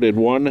Abbey Road, and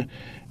one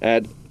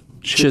at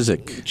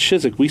Chiswick.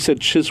 Chiswick. We said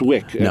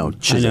Chiswick. No, I know.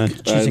 Chiswick.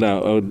 I Chiswick.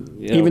 know.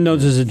 Even though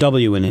there's a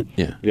W in it.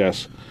 Yeah.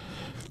 Yes.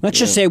 Let's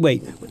just say,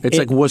 wait. It's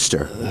like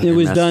Worcester. It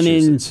was done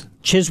in Massachusetts.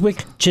 Chiswick.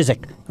 So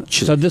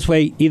Chiswick. this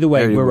way, either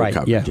way, There you we're go, right.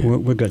 covered, Yeah, yeah.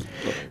 we're good.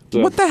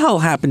 What the hell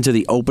happened to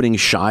the opening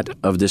shot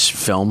of this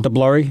film? The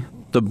blurry.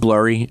 The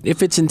blurry.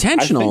 If it's I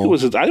intentional, think it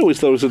was. I always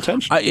thought it was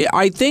intentional.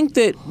 I think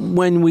that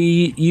when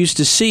we used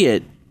to see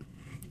it,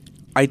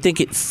 I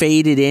think it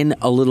faded in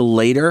a little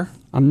later.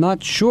 I'm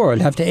not sure.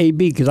 I'd have to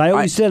A/B because I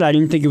always said I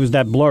didn't think it was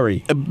that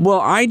blurry.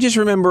 Well, I just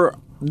remember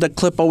the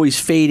clip always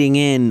fading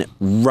in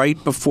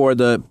right before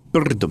the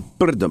brrdum,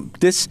 brrdum.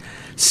 This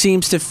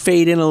seems to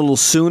fade in a little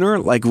sooner,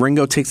 like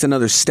Ringo takes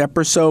another step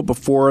or so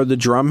before the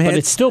drum hits. But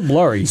it's still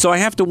blurry. So I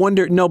have to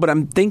wonder. No, but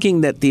I'm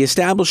thinking that the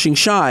establishing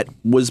shot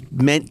was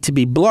meant to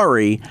be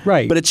blurry,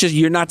 Right. But it's just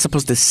you're not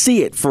supposed to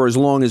see it for as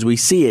long as we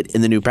see it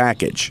in the new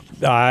package.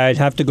 I'd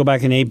have to go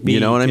back and A/B. You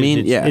know what I 'cause mean?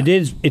 it's- Yeah. It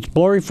is. It's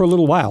blurry for a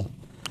little while.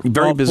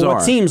 Very Well, bizarre.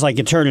 What seems like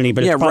eternity,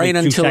 but yeah, it's probably right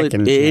 2 until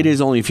seconds. it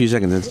is only a few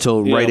seconds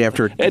until right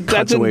after it that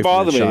cuts didn't away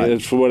bother from the me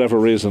shot. for whatever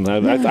reason.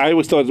 I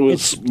always thought it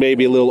was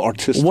maybe a little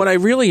artistic. What I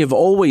really have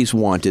always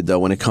wanted, though,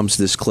 when it comes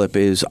to this clip,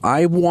 is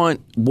I want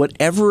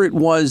whatever it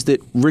was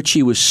that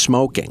Richie was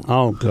smoking.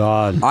 Oh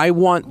God. I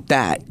want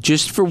that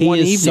just for He one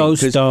is evening. so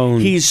 'cause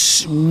stoned.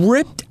 He's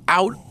ripped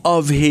out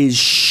of his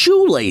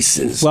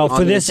shoelaces. Well, on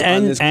for this on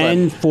and clip.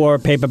 and for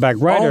Paperback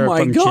Writer oh my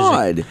from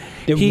God, Chiswick.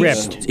 It he's,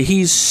 ripped.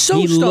 He's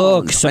so He stoned.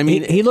 looks. I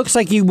mean, he looks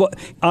like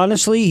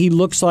honestly, he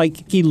looks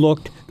like he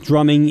looked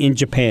drumming in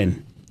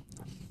Japan.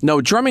 no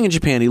drumming in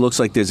Japan. He looks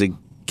like there's a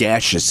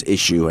gaseous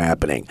issue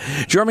happening.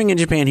 Drumming in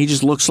Japan, he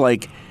just looks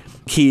like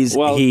he's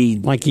Well,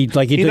 Like he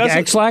took doesn't-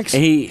 X-Lax.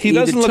 He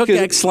doesn't either look took as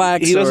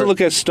X-Lax he doesn't or- look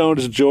as stoned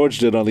as George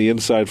did on the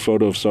inside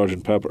photo of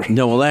Sergeant Pepper.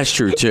 No, well, that's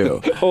true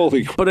too.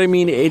 Holy crap. But I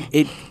mean,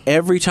 it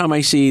every time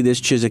I see this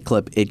Chiswick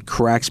clip, it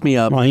cracks me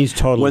up. Well, he's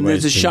totally when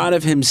there's a wasted. shot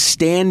of him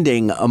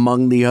standing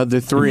among the other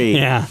three,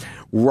 Yeah.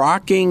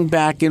 rocking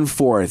back and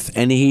forth,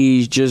 and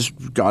he's just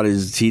got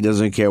his. He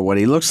doesn't care what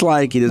he looks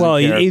like. He doesn't Well,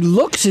 care. he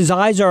looks. His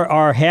eyes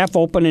are half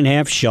open and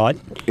half shut.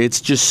 It's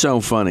just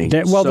so funny.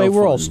 They So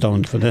were all fun.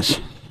 stoned for this.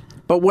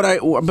 But Nice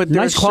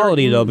there's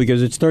quality certain though,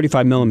 because it's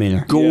 35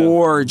 millimeter.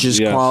 gorgeous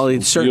Yes.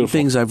 quality. Certain Beautiful.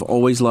 things I've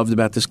always loved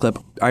about this clip.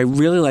 I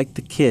really like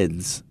the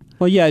kids.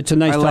 Well, yeah, it's a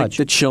nice I like touch.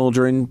 the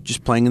children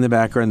just playing in the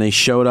background. They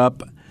showed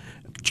up.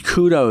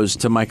 Kudos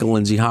to Michael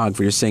Lindsay Hogg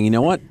for just saying, you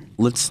know what,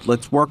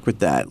 let's work with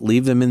that.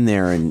 Leave them in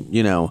there, and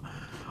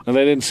And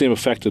they didn't seem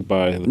affected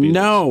by the Beatles.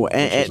 no, which is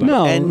and, nice.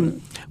 No.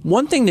 and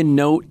one thing to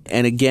note,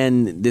 and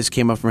again, this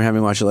came up from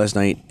having watched it last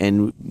night,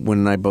 and Wynn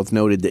and I both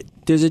noted that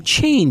there's a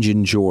change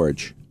in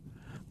George.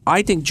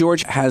 I think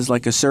George has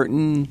like a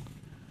certain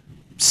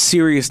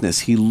seriousness.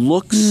 He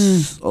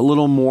looks a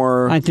little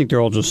more. I think they're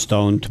all just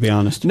stoned, to be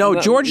honest. No,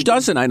 George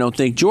doesn't. I don't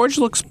think George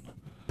looks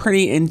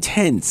pretty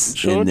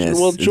intense in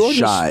this George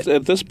shot. is,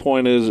 at this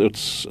point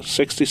it's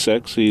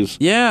 66.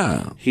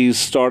 Yeah. He's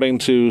starting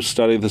to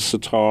study the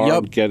sitar, Yep.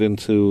 and get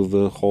into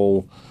the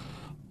whole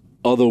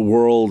other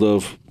world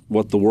of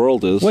what the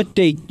world is. What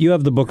date? You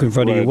have the book in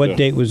front of you. Right What there.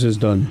 date was this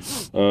done?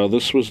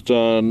 This was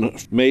done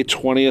May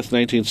 20th,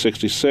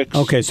 1966.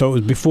 Okay, so it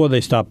was before they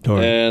stopped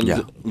touring. And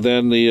Yeah.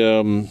 then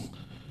the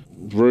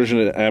version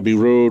at Abbey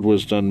Road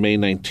was done May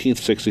 19th,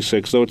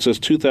 66, though it says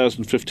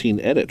 2015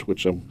 edit,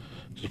 which I'm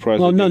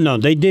surprised. Well, they did. no,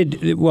 they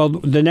did. Well,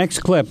 the next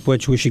clip,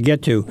 which we should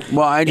get to.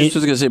 Well, I just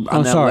was going to say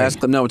on that sorry. last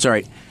clip. No, it's all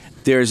right.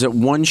 There's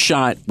one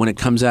shot when it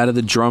comes out of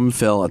the drum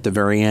fill at the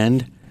very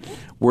end,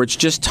 where it's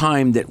just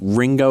timed that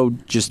Ringo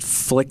just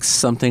flicks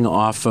something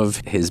off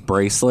of his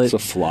bracelet. It's a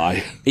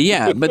fly.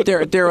 Yeah, but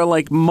there are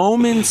like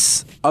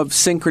moments of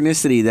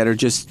synchronicity that are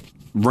just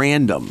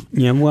random.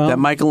 Yeah, well- that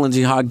Michael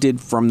Lindsay Hogg did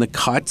from the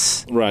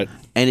cuts. Right.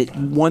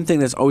 And one thing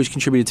that's always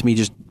contributed to me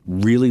just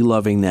really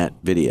loving that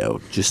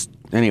video. Just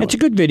anyway. It's a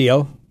good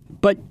video,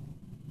 but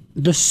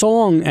the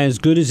song, as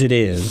good as it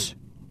is,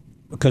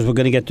 because we're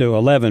going to get to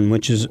 11,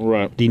 which is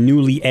Right. the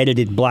newly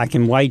edited black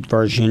and white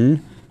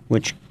version,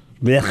 which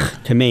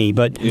blech to me.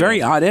 But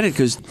Very odd edit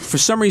because for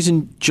some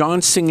reason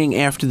John's singing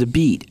after the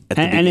beat at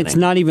the and it's beginning.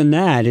 not even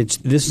that.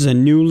 This is a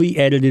newly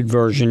edited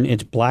version.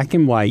 It's black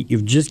and white.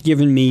 You've just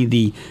given me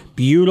the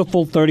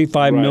beautiful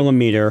 35 Right.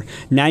 millimeter.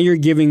 Now you're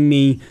giving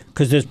me,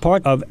 because there's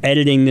part of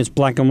editing this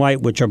black and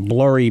white which are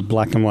blurry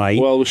black and white.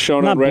 Well, it was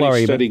shown Not on Ready,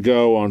 blurry, Steady,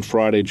 Go on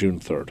Friday, June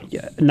 3rd.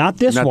 but not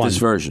this Not one. this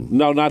version.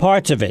 No, not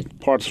Parts of it.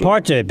 Parts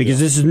of it. Because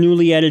this is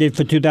newly edited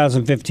for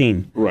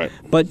 2015. Right.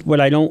 But what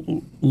I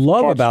don't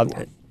love Parts about of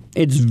it.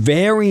 it's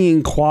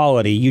varying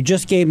quality. You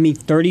just gave me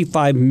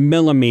 35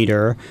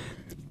 millimeter.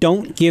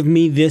 Don't give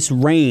me this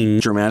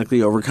range.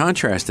 Dramatically over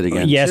contrasted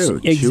again. Yes, too.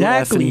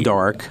 exactly. Too effing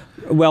dark.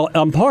 Well,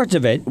 parts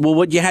of it. Well,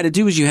 what you had to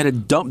do is you had to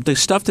dump the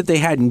stuff that they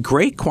had in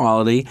great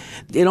quality.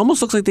 It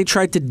almost looks like they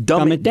tried to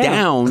dumb it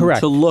down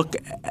Correct. to look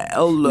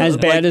As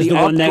bad as the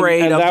one that-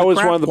 upgrade And of that the was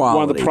crap one of the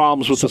quality.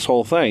 problems with this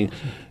whole thing.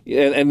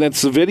 And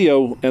that's the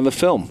video and the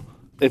film.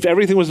 If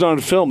everything was done on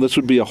film, this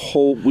would be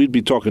we'd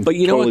be talking But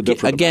you know totally what?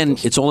 different. Again, about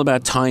this. it's all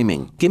about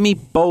timing. Give me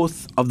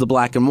both of the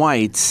black and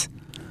whites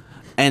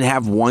and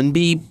have one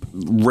be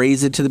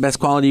raise it to the best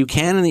quality you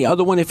can, and the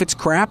other one, if it's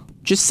crap,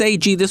 just say,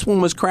 gee, this one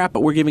was crap,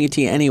 but we're giving it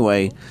to you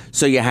anyway,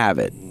 so you have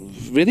it.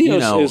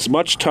 Videos is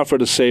much tougher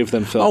to save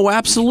than film. Oh,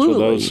 absolutely. For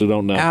those who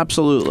don't know.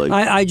 Absolutely.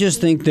 I just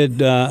think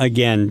that,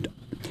 again,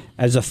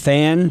 as a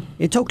fan,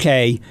 it's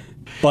okay.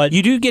 But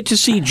You do get to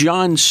see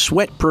John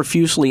sweat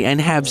profusely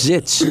and have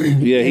zits.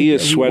 Yeah, he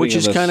is sweating. Which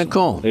is in this. kinda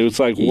cool. It was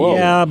like, whoa.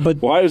 Yeah, but-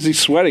 why was he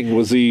sweating?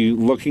 Was he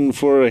looking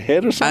for a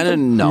hit or something? I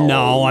don't know.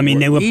 no, I mean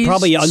they were He's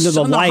probably under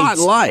the on lights, hot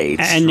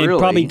lights, and they really.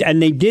 probably and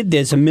they did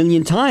this a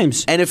million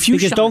times. And a few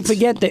because don't shots.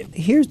 forget that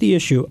here's the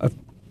issue.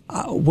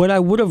 What I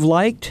would have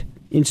liked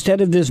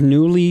instead of this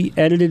newly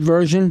edited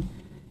version,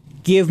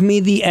 give me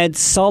the Ed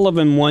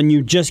Sullivan one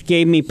you just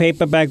gave me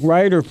paperback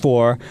writer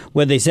for,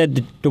 where they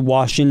said the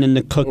washing and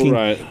the cooking.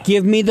 Right.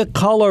 Give me the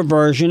color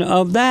version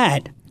of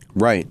that.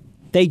 Right.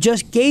 They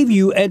just gave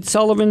you Ed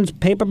Sullivan's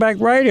paperback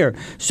writer.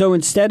 So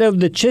instead of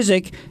the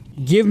Chiswick,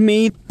 give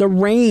me the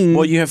Rain.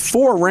 Well, you have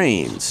 4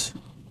 Rains.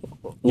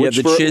 You have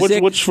Which the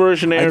Chiswick. which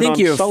version aired I think on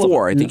you have Sullivan?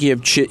 4. I think you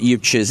have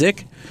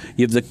Chiswick.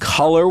 You have the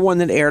color one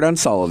that aired on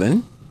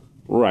Sullivan,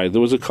 Right,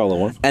 there was a color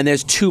one. and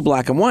there's 2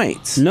 black and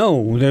whites.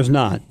 No, there's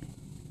not.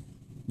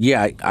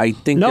 Yeah, I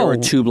think No. there are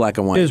 2 black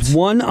and whites. There's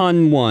one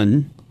on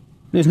one.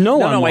 There's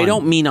no on No, one. I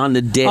don't mean on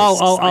the discs.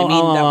 Oh, I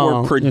mean that were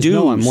There's produced.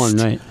 no on one,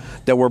 right.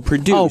 That were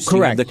produced. Oh, You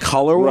have correct. the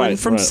color one Right,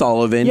 from right.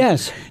 Sullivan.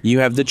 Yes. You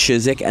have the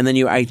Chiswick, and then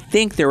I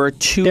think there are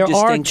 2 There are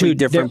distinctly two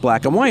different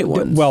black and white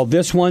ones. Well,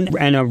 this one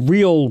and a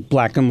real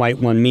black and white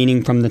one,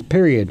 meaning from the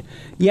period.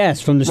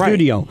 Yes, from the Right,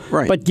 studio.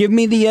 right. But give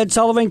me the Ed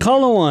Sullivan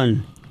color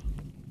one.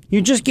 You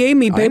just gave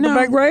me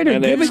paperback know. writer.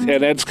 And Give Ed's, it-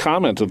 and Ed's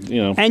comment of,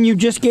 And you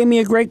just gave me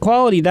a great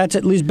quality. That's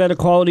at least better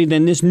quality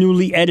than this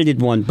newly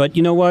edited one. But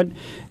you know what?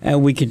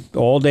 We could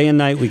all day and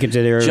night. We could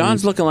sit there.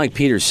 John's looking like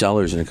Peter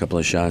Sellers in a couple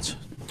of shots,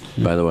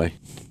 by the way.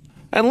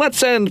 And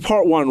let's end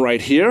part 1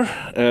 right here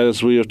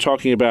as we are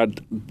talking about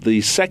the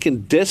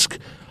second disc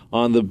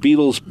on the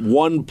Beatles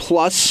 1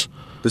 Plus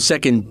The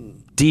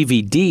second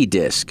DVD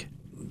disc.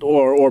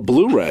 or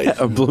Blu-ray.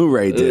 A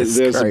Blu-ray disc.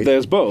 right.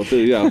 There's both.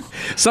 Yeah.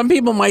 Some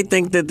people might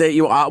think that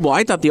you. Well,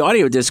 I thought the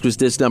audio disc was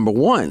disc number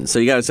 1, so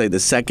you got to say the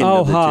second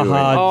Oh, of the ha, 2.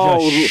 ha.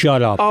 right? Just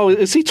shut up. Oh,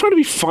 is he trying to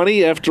be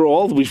funny after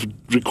all that we've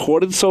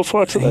recorded so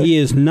far today? He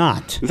is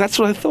not. That's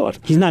what I thought.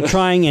 He's not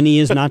trying, and he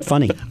is not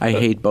funny. I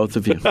hate both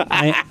of you.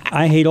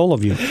 I hate all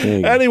of you.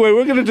 Anyway,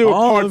 we're going to do a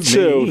All part of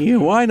 2 me.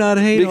 Why not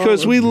hate?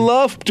 because all we of me?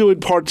 love doing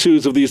part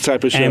 2s of these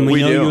type of shows. And we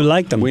know do. you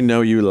like them. We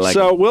know you like.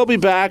 So we'll be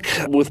back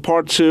with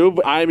part 2.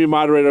 I'm your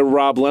moderator,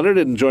 Rob Leonard,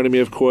 and joining me,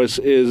 of course,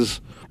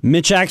 is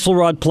Mitch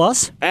Axelrod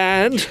Plus.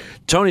 and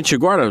Tony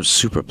Chiguardo,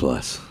 Super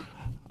Plus.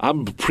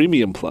 I'm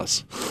Premium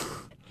Plus.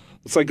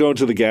 It's like going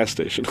to the gas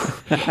station.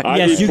 I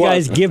Yes, need you plus.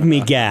 guys give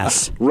me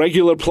gas,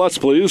 Regular Plus,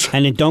 please.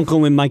 and it don't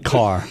go in my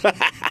car.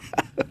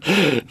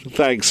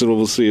 Thanks, and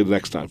we'll see you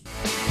next time.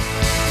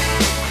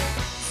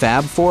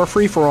 Fab 4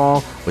 Free For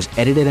All was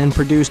edited and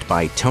produced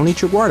by Tony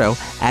Chiguardo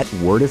at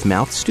Word of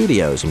Mouth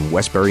Studios in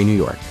Westbury, New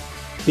York.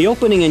 The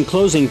opening and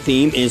closing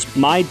theme is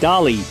My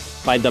Dolly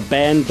by the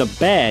band The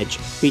Badge,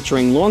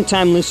 featuring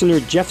longtime listener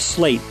Jeff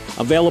Slate,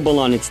 available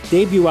on its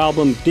debut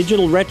album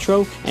Digital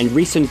Retro and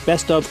recent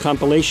Best Of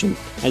compilation,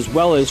 as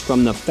well as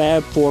from the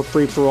Fab 4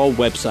 Free For All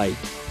website.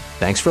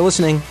 Thanks for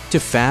listening to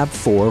Fab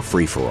 4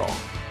 Free For All.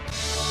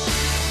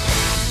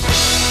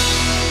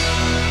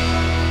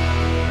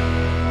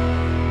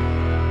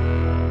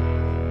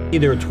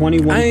 There are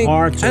 21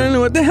 parts. I don't know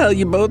what the hell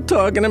you're both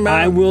talking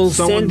about. I will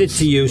send it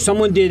to you.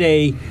 Someone did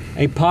a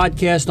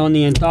podcast on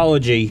the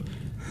anthology,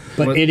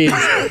 but it is.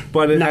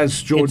 But it not-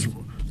 has George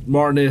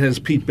Martin. It has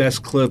Pete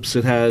Best clips.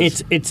 It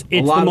has It's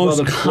a the lot of most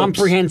other clips.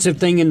 comprehensive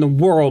thing in the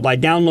world. I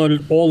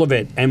downloaded all of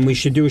it, and we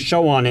should do a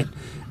show on it.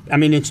 I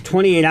mean, it's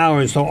 28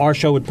 hours, so our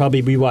show would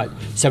probably be,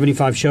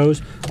 75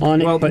 shows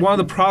on it? Well, But one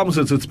of the problems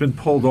is it's been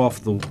pulled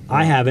off the.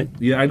 I have it.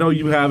 Yeah, I know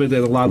you have it,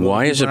 and a lot of.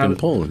 Why people has it have been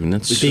pulled? I mean,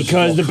 that's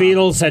Because the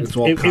Beatles said It's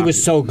all it was copied.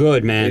 so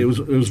good, man. It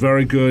was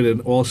very good,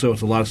 and also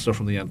it's a lot of stuff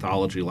from the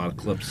anthology, a lot of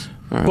clips.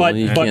 All right, but well,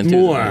 you but can't do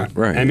more. that.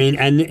 Right. I mean,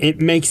 and it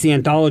makes the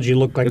anthology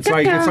look like It's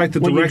like the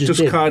what you just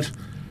director's did.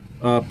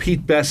 cut,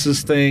 Pete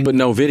Best's thing. But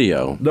no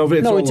video. no,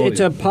 No, all it's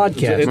a audio.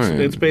 podcast. It's, Right.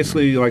 it's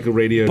basically like a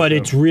radio. But show.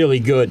 it's really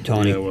good,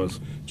 Tony. Yeah, it was.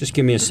 Just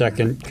give me a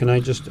second. Can I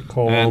just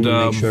call And, home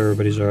and make um, sure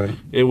everybody's all right?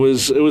 It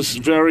was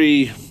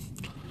very,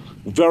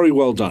 very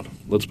well done.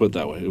 Let's put it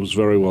that way. It was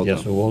very well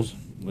Yes, it done. was.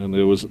 And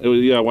it was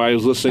yeah. While I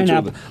was listening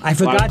And to Apple. it, I a lot of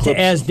forgot to clips.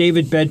 ask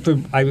David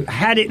Bedford. I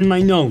had it in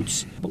my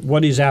notes.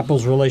 What is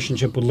Apple's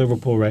relationship with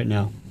Liverpool right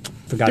now?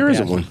 Forgot There to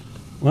isn't ask. one.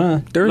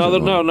 What? There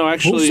isn't one. No.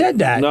 Actually, said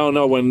that?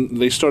 No. When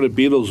they started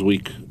Beatles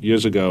Week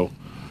years ago,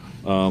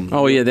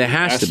 Oh yeah, there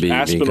has to be.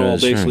 Aspinall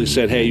because, basically right.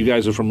 said, "Hey, you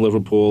guys are from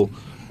Liverpool.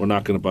 We're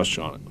not going to bust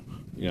you on it."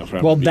 You know, for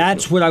having Well, Beatles.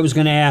 that's what I was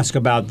going to ask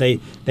about. They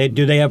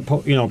have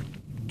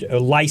a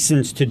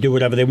license to do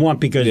whatever they want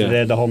because Yeah.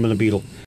 they're the home of the Beatles.